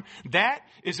become, that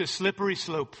is a slippery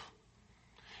slope.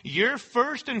 Your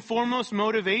first and foremost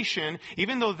motivation,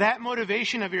 even though that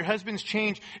motivation of your husband's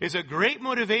change is a great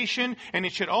motivation, and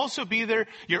it should also be there,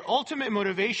 your ultimate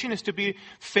motivation is to be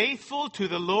faithful to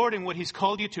the Lord and what he's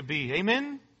called you to be.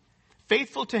 Amen?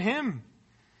 Faithful to him.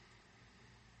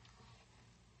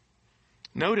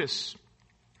 Notice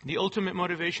the ultimate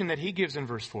motivation that he gives in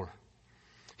verse 4.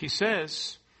 He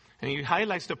says, and he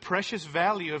highlights the precious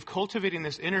value of cultivating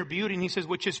this inner beauty. And he says,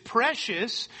 which is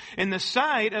precious in the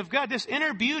sight of God. This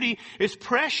inner beauty is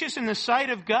precious in the sight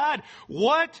of God.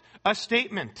 What a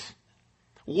statement.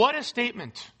 What a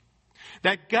statement.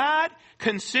 That God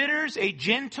considers a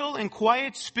gentle and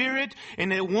quiet spirit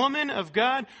in a woman of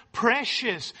God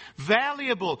precious,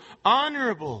 valuable,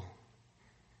 honorable.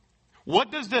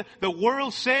 What does the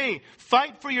world say?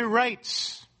 Fight for your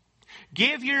rights.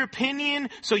 Give your opinion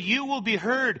so you will be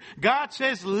heard. God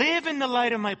says, live in the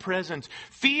light of my presence.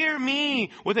 Fear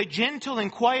me with a gentle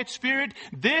and quiet spirit.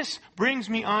 This brings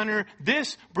me honor.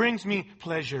 This brings me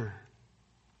pleasure.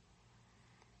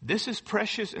 This is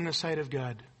precious in the sight of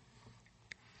God.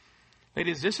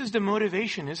 Ladies, this is the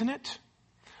motivation, isn't it?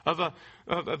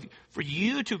 For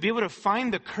you to be able to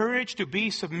find the courage to be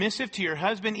submissive to your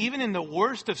husband, even in the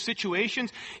worst of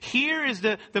situations. Here is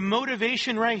the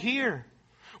motivation right here.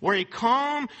 Where a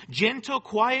calm, gentle,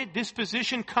 quiet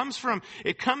disposition comes from.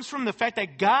 It comes from the fact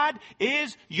that God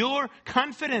is your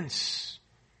confidence.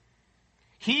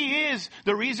 He is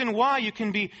the reason why you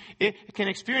can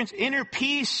experience inner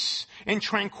peace and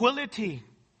tranquility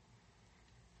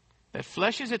that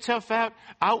fleshes itself out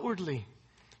outwardly.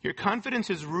 Your confidence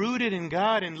is rooted in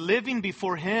God and living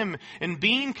before Him and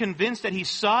being convinced that He's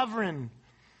sovereign.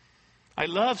 I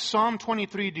love Psalm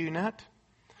 23, do you not?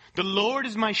 The Lord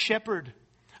is my shepherd.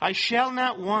 I shall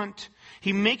not want.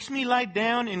 He makes me lie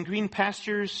down in green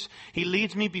pastures. He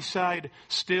leads me beside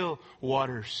still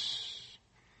waters.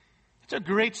 It's a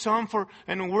great psalm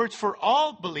and words for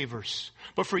all believers.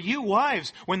 But for you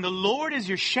wives, when the Lord is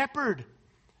your shepherd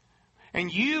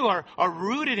and you are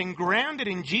rooted and grounded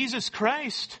in Jesus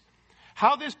Christ,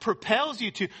 how this propels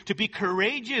you to be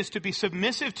courageous, to be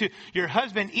submissive to your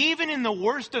husband, even in the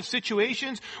worst of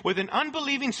situations with an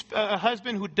unbelieving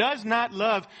husband who does not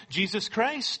love Jesus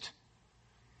Christ.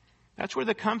 That's where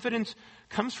the confidence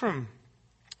comes from,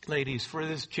 ladies, for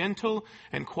this gentle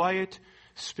and quiet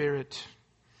spirit.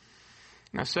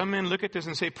 Now, some men look at this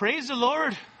and say, praise the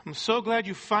Lord. I'm so glad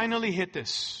you finally hit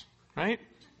this, right?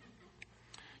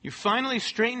 You finally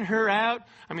straightened her out.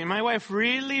 I mean, my wife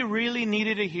really, really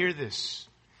needed to hear this.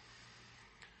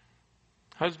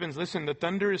 Husbands, listen, the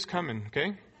thunder is coming,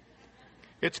 okay?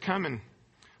 It's coming.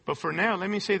 But for now, let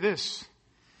me say this.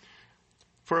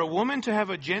 For a woman to have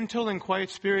a gentle and quiet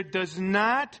spirit does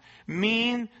not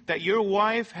mean that your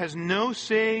wife has no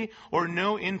say or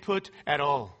no input at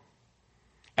all.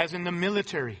 As in the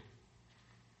military,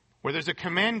 where there's a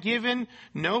command given,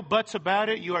 no buts about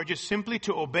it, you are just simply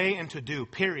to obey and to do,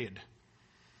 period.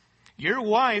 Your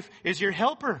wife is your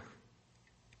helper.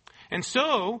 And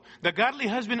so, the godly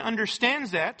husband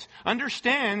understands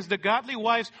the godly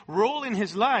wife's role in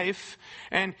his life,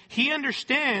 and he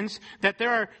understands that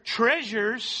there are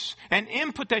treasures and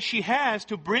input that she has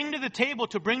to bring to the table,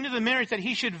 to bring to the marriage, that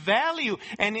he should value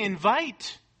and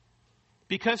invite,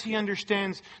 because he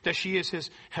understands that she is his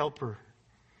helper.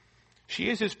 She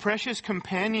is his precious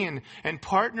companion and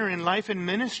partner in life and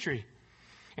ministry.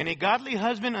 And a godly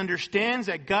husband understands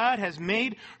that God has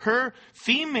made her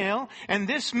female, and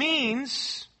this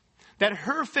means that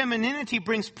her femininity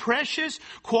brings precious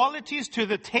qualities to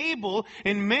the table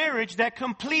in marriage that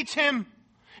completes him.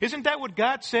 Isn't that what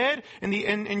God said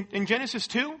in Genesis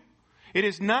 2? It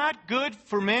is not good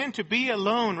for man to be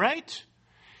alone, right?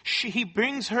 He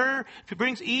brings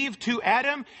Eve to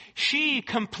Adam. She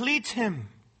completes him.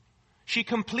 She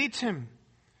completes him.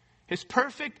 His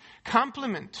perfect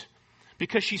complement.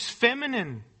 Because she's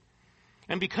feminine.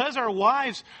 And because our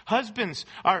wives, husbands,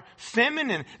 are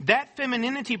feminine, that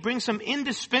femininity brings some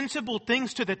indispensable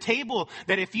things to the table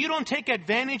that if you don't take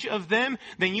advantage of them,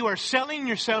 then you are selling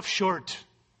yourself short.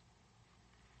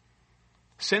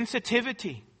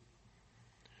 Sensitivity.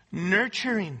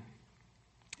 Nurturing.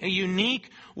 A unique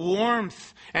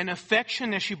warmth and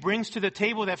affection that she brings to the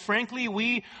table that frankly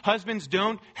we husbands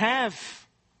don't have.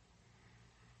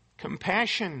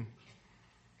 Compassion.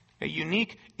 A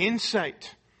unique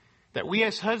insight that we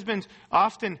as husbands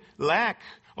often lack.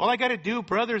 All I got to do,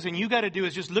 brothers, and you got to do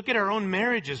is just look at our own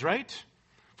marriages, right?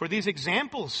 For these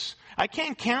examples. I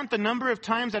can't count the number of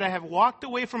times that I have walked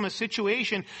away from a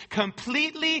situation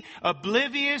completely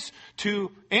oblivious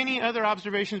to any other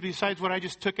observations besides what I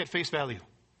just took at face value.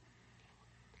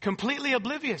 Completely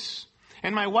oblivious.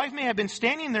 And my wife may have been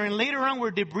standing there, and later on we're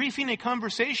debriefing a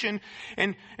conversation,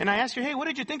 and I asked her, hey, what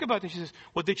did you think about this? She says,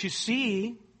 well, did you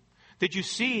see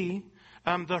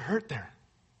the hurt there?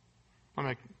 I'm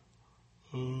like,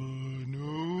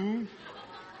 no.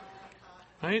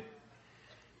 Right?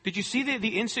 Did you see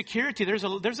the insecurity?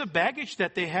 There's a baggage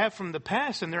that they have from the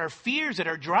past, and there are fears that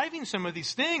are driving some of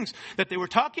these things that they were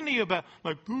talking to you about.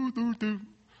 Like,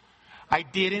 I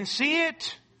didn't see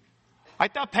it. I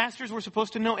thought pastors were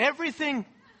supposed to know everything.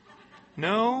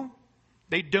 No,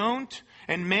 they don't.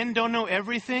 And men don't know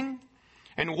everything.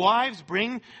 And wives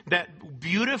bring that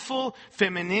beautiful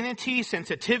femininity,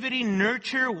 sensitivity,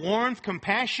 nurture, warmth,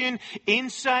 compassion,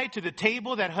 insight to the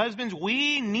table that husbands,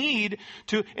 we need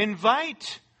to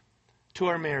invite to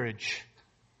our marriage.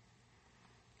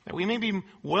 That we may be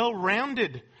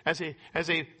well-rounded as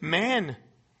a man,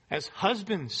 as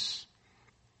husbands.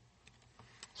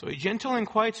 So a gentle and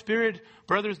quiet spirit,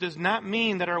 brothers, does not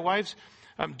mean that our wives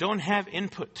don't have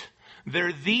input.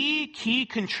 They're the key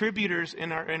contributors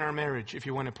in our marriage, if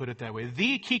you want to put it that way.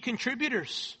 The key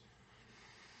contributors.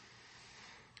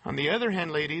 On the other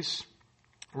hand, ladies,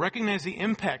 recognize the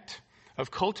impact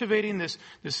of cultivating this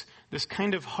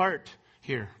kind of heart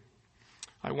here.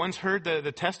 I once heard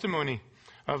the testimony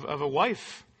of a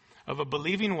wife, of a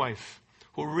believing wife,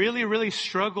 who really, really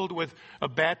struggled with a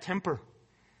bad temper.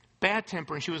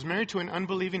 And she was married to an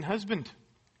unbelieving husband.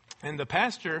 And the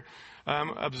pastor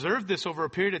observed this over a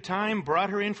period of time, brought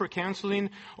her in for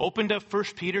counseling, opened up 1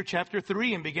 Peter chapter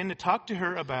 3 and began to talk to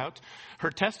her about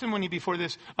her testimony before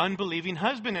this unbelieving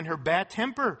husband and her bad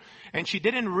temper. And she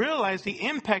didn't realize the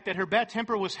impact that her bad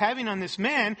temper was having on this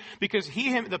man, because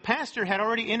the pastor had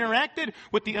already interacted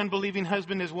with the unbelieving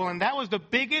husband as well. And that was the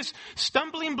biggest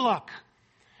stumbling block.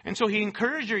 And so he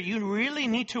encouraged her, you really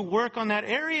need to work on that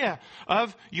area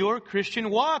of your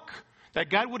Christian walk, that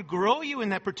God would grow you in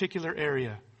that particular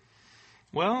area.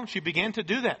 Well, she began to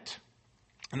do that.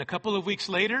 And a couple of weeks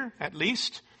later, at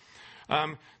least,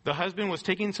 the husband was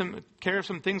taking care of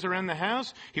some things around the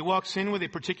house. He walks in with a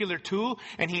particular tool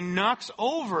and he knocks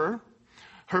over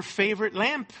her favorite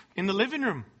lamp in the living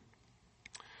room.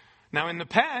 Now, in the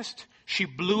past, she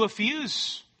blew a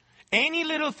fuse. Any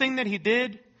little thing that he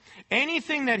did, any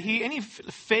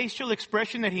facial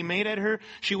expression that he made at her,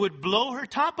 she would blow her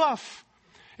top off.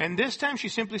 And this time she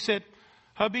simply said,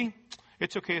 "Hubby,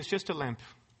 it's okay, it's just a lamp."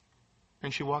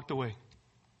 And she walked away.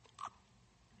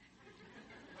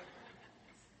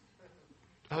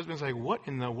 The husband's like, what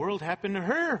in the world happened to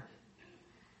her?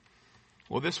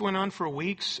 Well, this went on for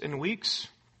weeks and weeks.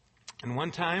 And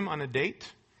one time on a date,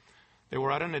 they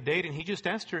were out on a date and he just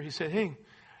asked her, he said, "Hey,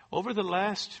 over the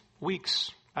last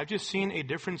weeks, I've just seen a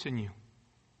difference in you,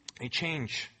 a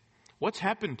change. What's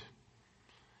happened?"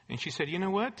 And she said, "You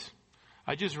know what?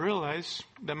 I just realized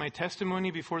that my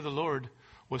testimony before the Lord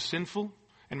was sinful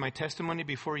and my testimony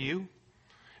before you,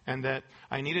 and that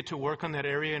I needed to work on that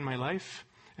area in my life,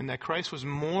 and that Christ was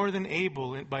more than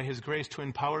able by His grace to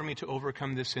empower me to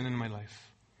overcome this sin in my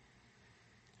life."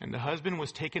 And the husband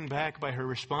was taken back by her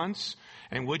response.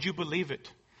 And would you believe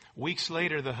it? Weeks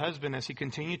later, the husband, as he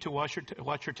continued to watch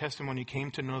her testimony,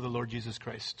 came to know the Lord Jesus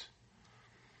Christ.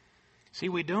 See,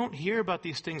 we don't hear about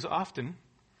these things often.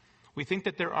 We think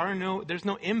that there's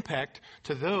no impact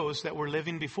to those that were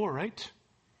living before, right?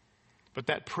 But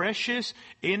that precious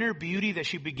inner beauty that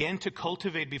she began to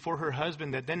cultivate before her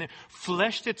husband, that then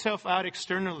fleshed itself out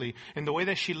externally in the way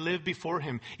that she lived before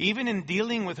him, even in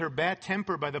dealing with her bad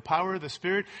temper by the power of the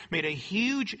Spirit, made a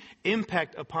huge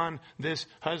impact upon this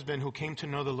husband who came to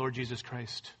know the Lord Jesus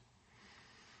Christ.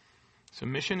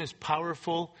 Submission is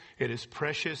powerful. It is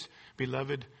precious,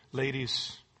 beloved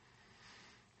ladies.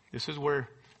 This is where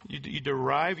you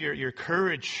derive your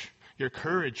courage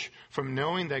from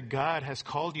knowing that God has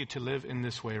called you to live in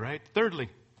this way, right? Thirdly,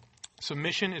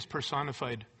 submission is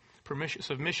personified.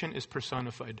 Submission is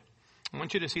personified. I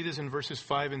want you to see this in verses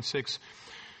 5 and 6.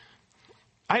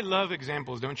 I love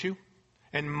examples, don't you?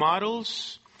 And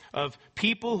models of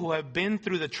people who have been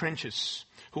through the trenches,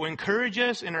 who encourage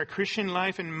us in our Christian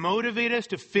life and motivate us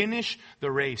to finish the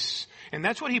race. And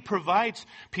that's what he provides.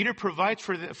 Peter provides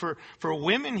for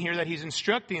women here that he's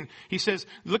instructing. He says,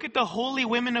 look at the holy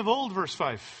women of old, verse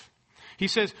 5. He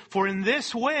says, "For in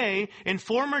this way, in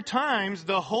former times,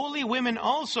 the holy women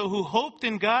also who hoped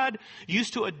in God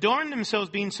used to adorn themselves,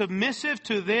 being submissive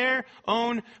to their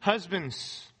own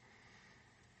husbands."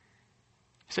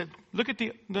 He said, look at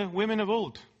the women of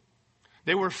old.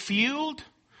 They were fueled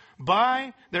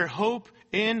by their hope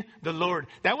in the Lord.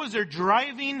 That was their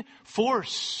driving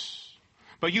force.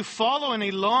 But you follow in a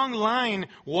long line,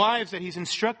 wives that he's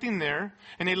instructing there,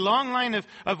 and a long line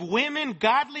of women,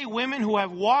 godly women who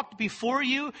have walked before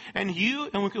you and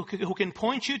who can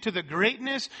point you to the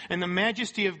greatness and the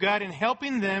majesty of God, and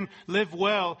helping them live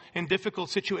well in difficult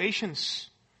situations.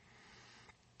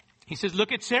 He says,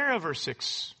 look at Sarah, verse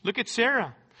 6. Look at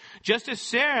Sarah. Just as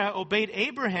Sarah obeyed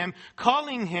Abraham,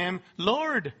 calling him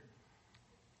Lord.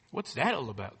 What's that all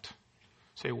about?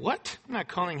 Say, what? I'm not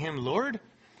calling him Lord.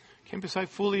 Campus, I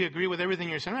fully agree with everything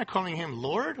you're saying. I'm not calling him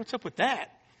Lord. What's up with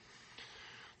that?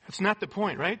 That's not the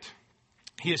point, right?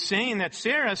 He is saying that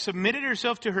Sarah submitted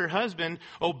herself to her husband,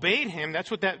 obeyed him.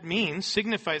 That's what that means,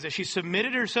 signifies that she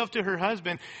submitted herself to her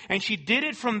husband, and she did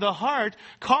it from the heart,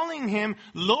 calling him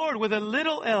Lord with a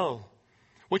little L,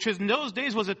 which in those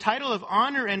days was a title of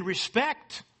honor and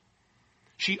respect.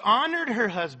 She honored her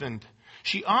husband.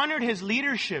 She honored his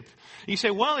leadership. You say,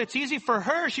 well, it's easy for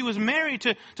her. She was married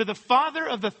to the father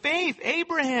of the faith,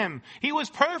 Abraham. He was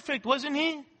perfect, wasn't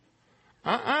he?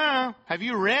 Have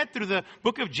you read through the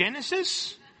book of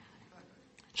Genesis?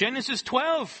 Genesis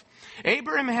 12.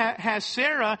 Abraham has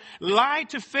Sarah lie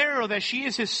to Pharaoh that she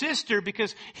is his sister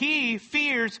because he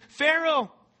fears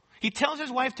Pharaoh. He tells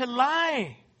his wife to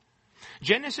lie.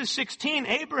 Genesis 16,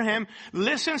 Abraham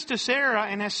listens to Sarah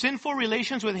and has sinful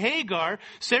relations with Hagar,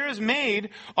 Sarah's maid,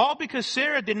 all because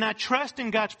Sarah did not trust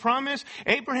in God's promise.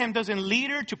 Abraham doesn't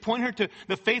lead her to point her to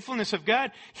the faithfulness of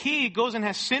God. He goes and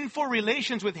has sinful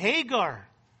relations with Hagar.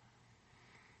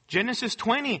 Genesis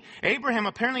 20, Abraham,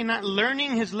 apparently not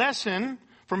learning his lesson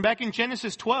from back in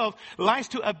Genesis 12, lies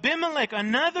to Abimelech,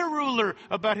 another ruler,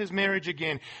 about his marriage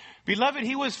again. Beloved,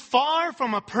 he was far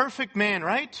from a perfect man,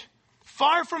 right?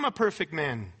 Far from a perfect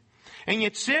man. And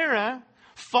yet Sarah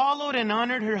followed and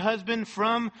honored her husband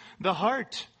from the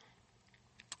heart.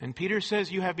 And Peter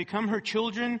says, you have become her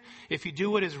children if you do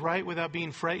what is right without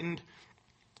being frightened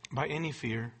by any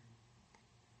fear.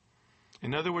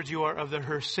 In other words, you are of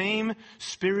her same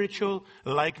spiritual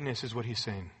likeness, is what he's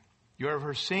saying. You are of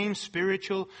her same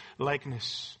spiritual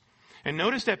likeness. And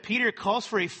notice that Peter calls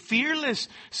for a fearless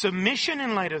submission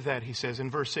in light of that, he says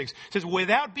in verse 6. He says,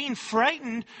 without being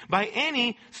frightened by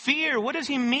any fear. What does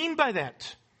he mean by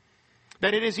that?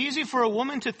 That it is easy for a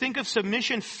woman to think of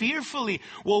submission fearfully.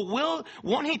 Well,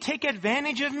 won't he take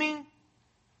advantage of me?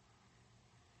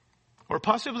 Or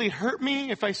possibly hurt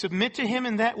me if I submit to him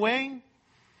in that way?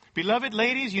 Beloved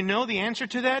ladies, you know the answer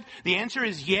to that. The answer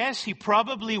is yes, he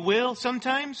probably will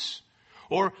sometimes.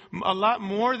 Or a lot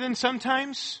more than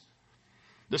sometimes.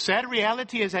 The sad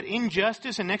reality is that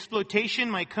injustice and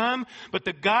exploitation might come, but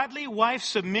the godly wife's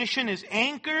submission is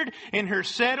anchored in her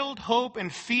settled hope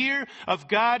and fear of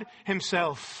God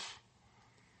himself.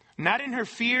 Not in her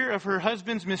fear of her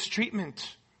husband's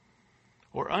mistreatment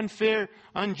or unfair,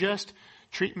 unjust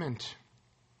treatment.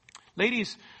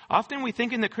 Ladies, often we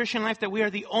think in the Christian life that we are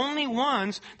the only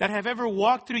ones that have ever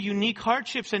walked through unique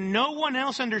hardships and no one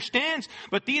else understands.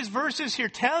 But these verses here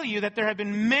tell you that there have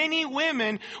been many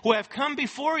women who have come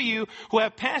before you who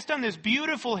have passed on this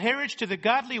beautiful heritage to the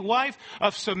godly wife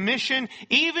of submission,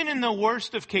 even in the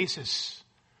worst of cases.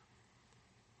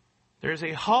 There is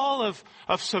a hall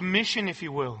of submission, if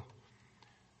you will.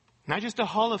 Not just a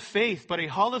hall of faith, but a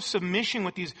hall of submission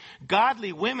with these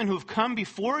godly women who've come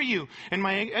before you. And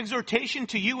my exhortation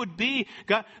to you would be,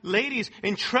 ladies,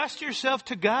 entrust yourself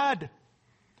to God.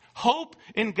 Hope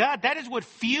in God. That is what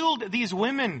fueled these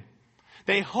women.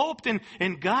 They hoped in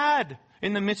God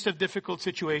in the midst of difficult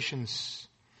situations.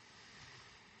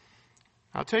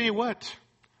 I'll tell you what,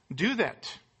 do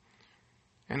that.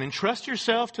 And entrust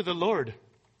yourself to the Lord.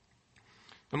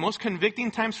 The most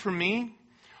convicting times for me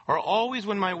are always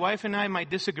when my wife and I might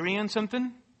disagree on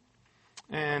something,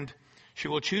 and she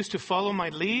will choose to follow my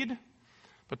lead,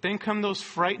 but then come those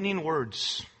frightening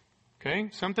words. Okay?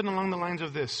 Something along the lines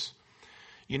of this.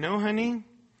 You know, honey,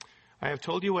 I have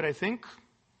told you what I think.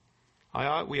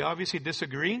 We obviously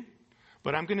disagree,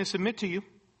 but I'm going to submit to you.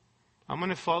 I'm going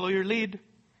to follow your lead.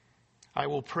 I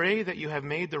will pray that you have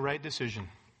made the right decision.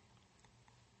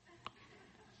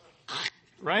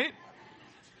 Right?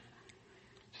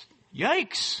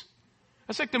 Yikes.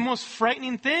 That's like the most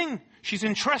frightening thing. She's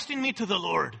entrusting me to the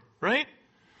Lord, right?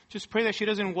 Just pray that she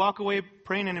doesn't walk away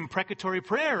praying an imprecatory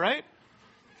prayer, right?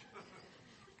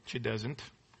 She doesn't.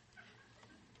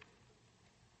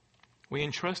 We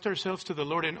entrust ourselves to the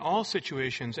Lord in all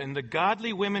situations, and the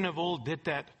godly women of old did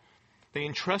that. They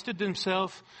entrusted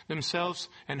themselves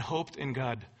and hoped in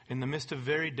God in the midst of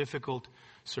very difficult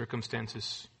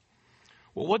circumstances.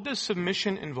 Well, what does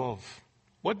submission involve?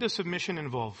 What does submission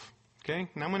involve? Okay,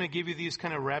 and I'm going to give you these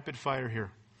kind of rapid fire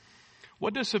here.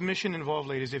 What does submission involve,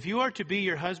 ladies? If you are to be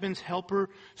your husband's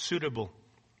helper suitable,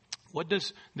 what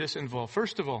does this involve?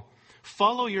 First of all,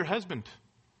 follow your husband.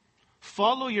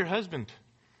 Follow your husband.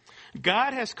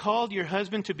 God has called your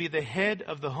husband to be the head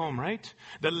of the home, right?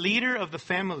 The leader of the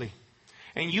family.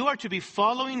 And you are to be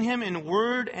following him in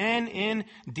word and in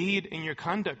deed in your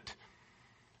conduct.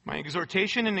 My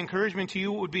exhortation and encouragement to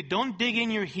you would be, don't dig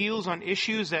in your heels on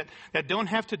issues that don't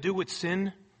have to do with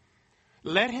sin.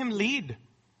 Let him lead.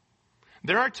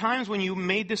 There are times when you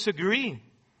may disagree.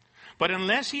 But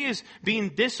unless he is being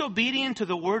disobedient to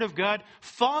the word of God,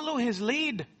 follow his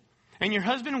lead. And your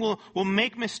husband will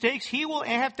make mistakes. He will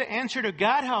have to answer to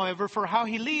God, however, for how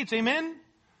he leads. Amen?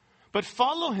 But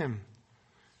follow him.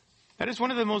 That is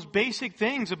one of the most basic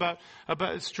things about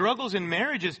struggles in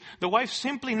marriages. The wife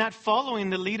simply not following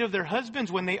the lead of their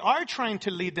husbands when they are trying to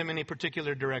lead them in a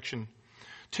particular direction.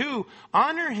 2,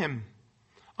 honor him.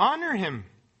 Honor him.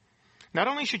 Not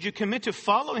only should you commit to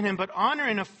following him, but honor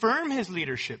and affirm his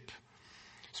leadership.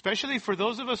 Especially for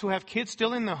those of us who have kids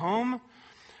still in the home.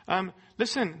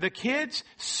 Listen, the kids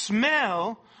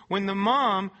smell when the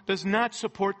mom does not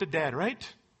support the dad, right?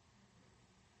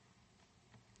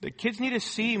 The kids need to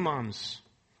see, moms,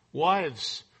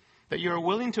 wives, that you are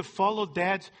willing to follow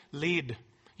dad's lead.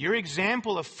 Your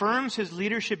example affirms his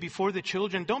leadership before the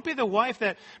children. Don't be the wife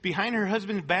that behind her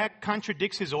husband's back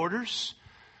contradicts his orders.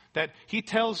 That he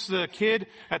tells the kid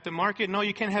at the market, no,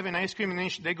 you can't have an ice cream, and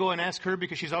then they go and ask her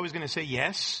because she's always going to say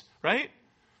yes, right?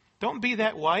 Don't be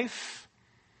that wife.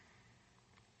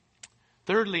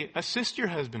 Thirdly, assist your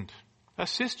husband.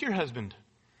 Assist your husband.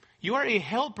 You are a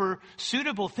helper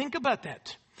suitable. Think about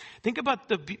that. Think about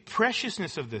the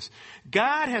preciousness of this.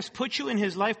 God has put you in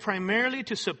his life primarily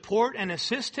to support and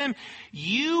assist him.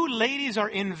 You ladies are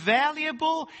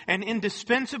invaluable and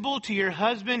indispensable to your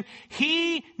husband.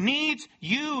 He needs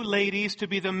you, ladies, to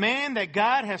be the man that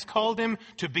God has called him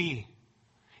to be.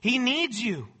 He needs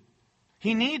you.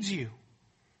 He needs you.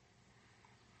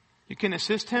 You can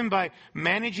assist him by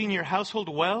managing your household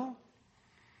well.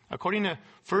 According to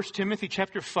 1 Timothy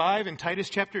chapter 5 and Titus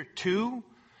chapter 2,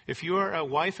 if you are a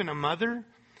wife and a mother,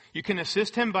 you can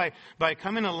assist him by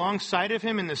coming alongside of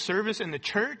him in the service in the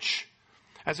church.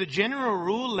 As a general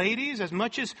rule, ladies, as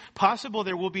much as possible,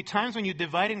 there will be times when you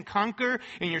divide and conquer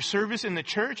in your service in the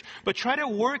church, but try to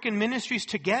work in ministries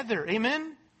together.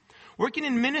 Amen? Working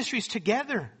in ministries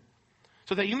together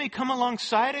so that you may come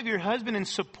alongside of your husband and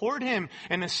support him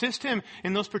and assist him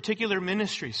in those particular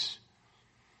ministries.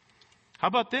 How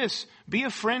about this? Be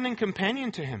a friend and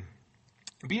companion to him.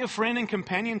 Be a friend and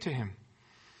companion to him.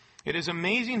 It is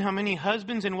amazing how many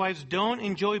husbands and wives don't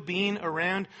enjoy being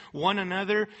around one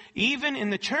another, even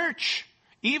in the church.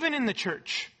 Even in the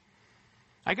church.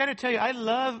 I got to tell you, I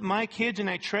love my kids and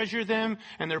I treasure them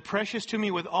and they're precious to me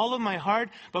with all of my heart.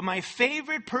 But my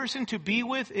favorite person to be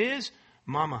with is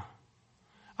Mama.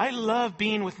 I love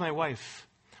being with my wife.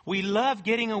 We love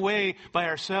getting away by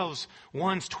ourselves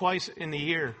once, twice in the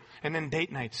year, and then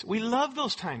date nights. We love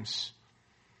those times.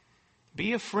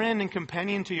 Be a friend and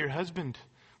companion to your husband.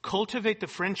 Cultivate the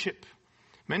friendship.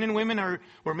 Men and women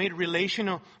were made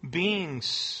relational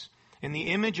beings in the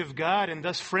image of God, and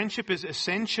thus friendship is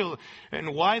essential.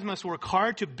 And wives must work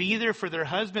hard to be there for their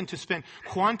husband, to spend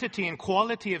quantity and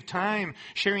quality of time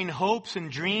sharing hopes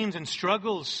and dreams and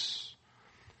struggles.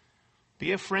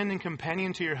 Be a friend and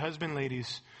companion to your husband,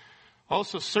 ladies.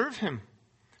 Also, serve him.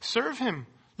 Serve him.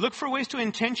 Look for ways to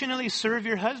intentionally serve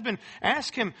your husband.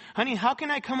 Ask him, honey, how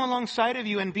can I come alongside of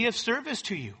you and be of service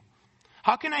to you?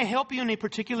 How can I help you in a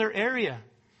particular area?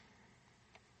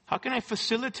 How can I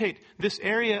facilitate this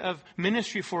area of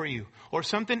ministry for you or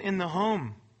something in the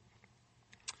home?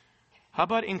 How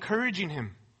about encouraging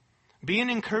him? Be an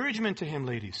encouragement to him,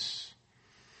 ladies.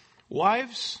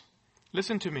 Wives,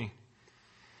 listen to me.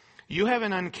 You have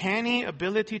an uncanny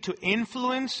ability to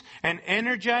influence and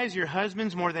energize your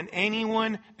husbands more than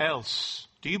anyone else.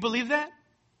 Do you believe that?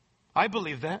 I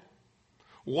believe that.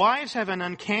 Wives have an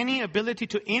uncanny ability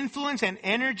to influence and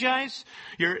energize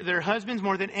their husbands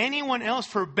more than anyone else,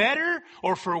 for better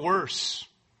or for worse.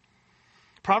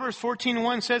 Proverbs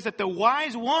 14:1 says that the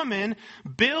wise woman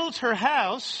builds her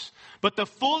house, but the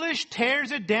foolish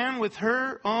tears it down with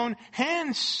her own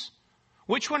hands.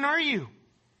 Which one are you?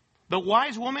 The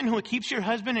wise woman who keeps your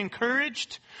husband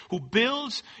encouraged, who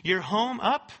builds your home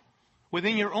up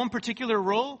within your own particular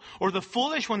role, or the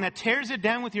foolish one that tears it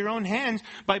down with your own hands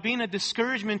by being a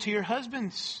discouragement to your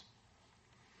husbands?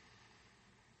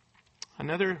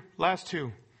 Last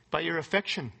two, by your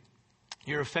affection.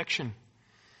 Your affection.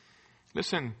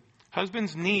 Listen,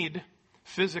 husbands need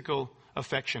physical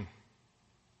affection.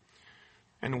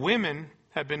 And women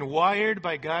have been wired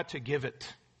by God to give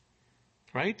it.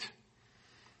 Right?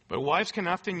 But wives can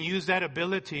often use that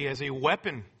ability as a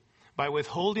weapon by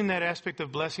withholding that aspect of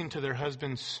blessing to their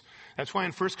husbands. That's why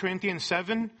in 1 Corinthians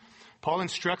 7, Paul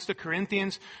instructs the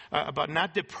Corinthians about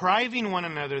not depriving one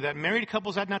another, that married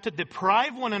couples ought not to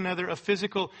deprive one another of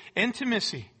physical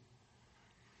intimacy.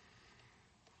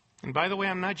 And by the way,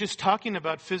 I'm not just talking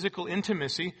about physical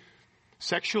intimacy,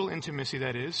 sexual intimacy,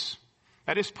 that is.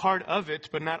 That is part of it,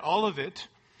 but not all of it.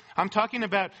 I'm talking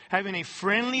about having a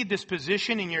friendly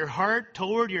disposition in your heart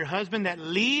toward your husband that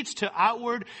leads to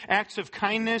outward acts of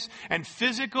kindness and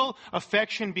physical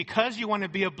affection because you want to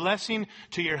be a blessing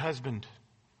to your husband.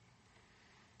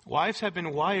 Wives have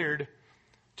been wired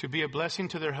to be a blessing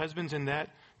to their husbands in that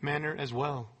manner as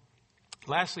well.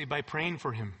 Lastly, by praying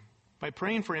for him. By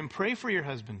praying for him, pray for your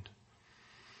husband.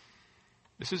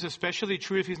 This is especially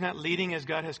true if he's not leading as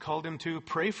God has called him to.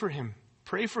 Pray for him.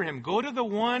 Pray for him. Go to the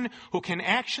one who can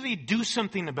actually do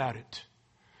something about it.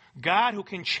 God who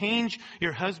can change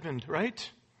your husband, right?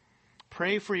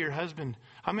 Pray for your husband.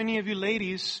 How many of you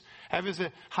ladies have as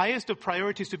the highest of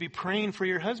priorities to be praying for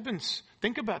your husbands?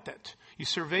 Think about that. You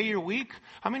survey your week.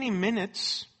 How many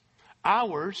minutes,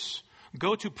 hours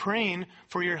go to praying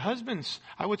for your husbands?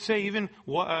 I would say even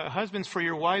husbands for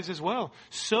your wives as well.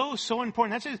 So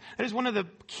important. That is one of the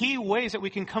key ways that we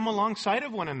can come alongside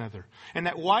of one another. And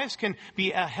that wives can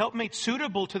be a helpmate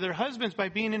suitable to their husbands by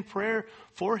being in prayer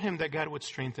for him, that God would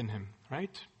strengthen him.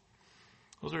 Right?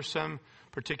 Those are some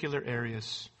particular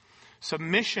areas.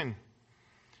 Submission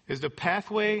is the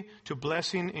pathway to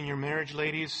blessing in your marriage,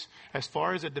 ladies, as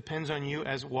far as it depends on you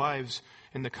as wives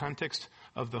in the context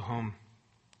of the home.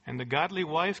 And the godly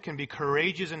wife can be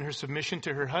courageous in her submission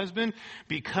to her husband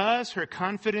because her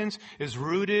confidence is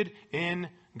rooted in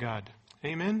God.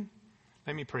 Amen?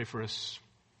 Let me pray for us.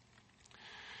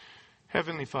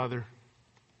 Heavenly Father,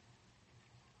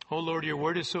 oh Lord, your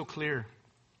word is so clear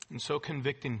and so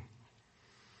convicting.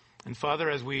 And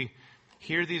Father, as we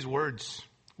hear these words,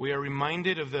 we are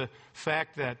reminded of the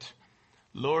fact that,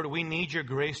 Lord, we need your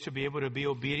grace to be able to be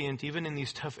obedient even in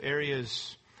these tough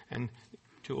areas and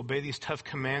to obey these tough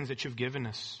commands that you've given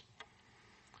us.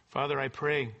 Father, I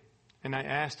pray and I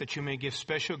ask that you may give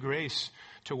special grace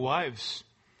to wives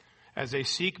as they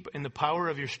seek in the power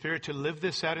of your Spirit to live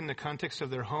this out in the context of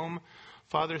their home.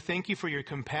 Father, thank you for your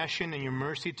compassion and your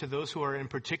mercy to those who are in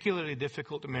particularly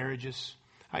difficult marriages.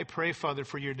 I pray, Father,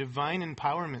 for your divine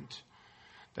empowerment,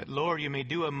 that, Lord, you may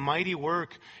do a mighty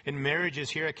work in marriages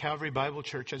here at Calvary Bible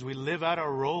Church as we live out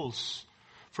our roles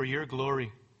for your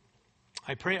glory.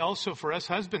 I pray also for us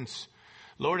husbands,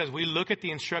 Lord, as we look at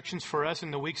the instructions for us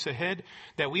in the weeks ahead,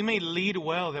 that we may lead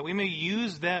well, that we may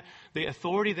use the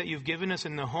authority that you've given us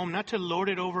in the home, not to lord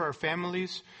it over our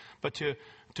families, but to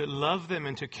love them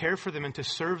and to care for them and to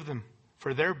serve them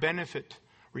for their benefit,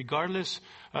 regardless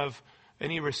of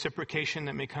any reciprocation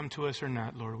that may come to us or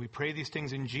not, Lord. We pray these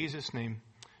things in Jesus' name.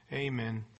 Amen.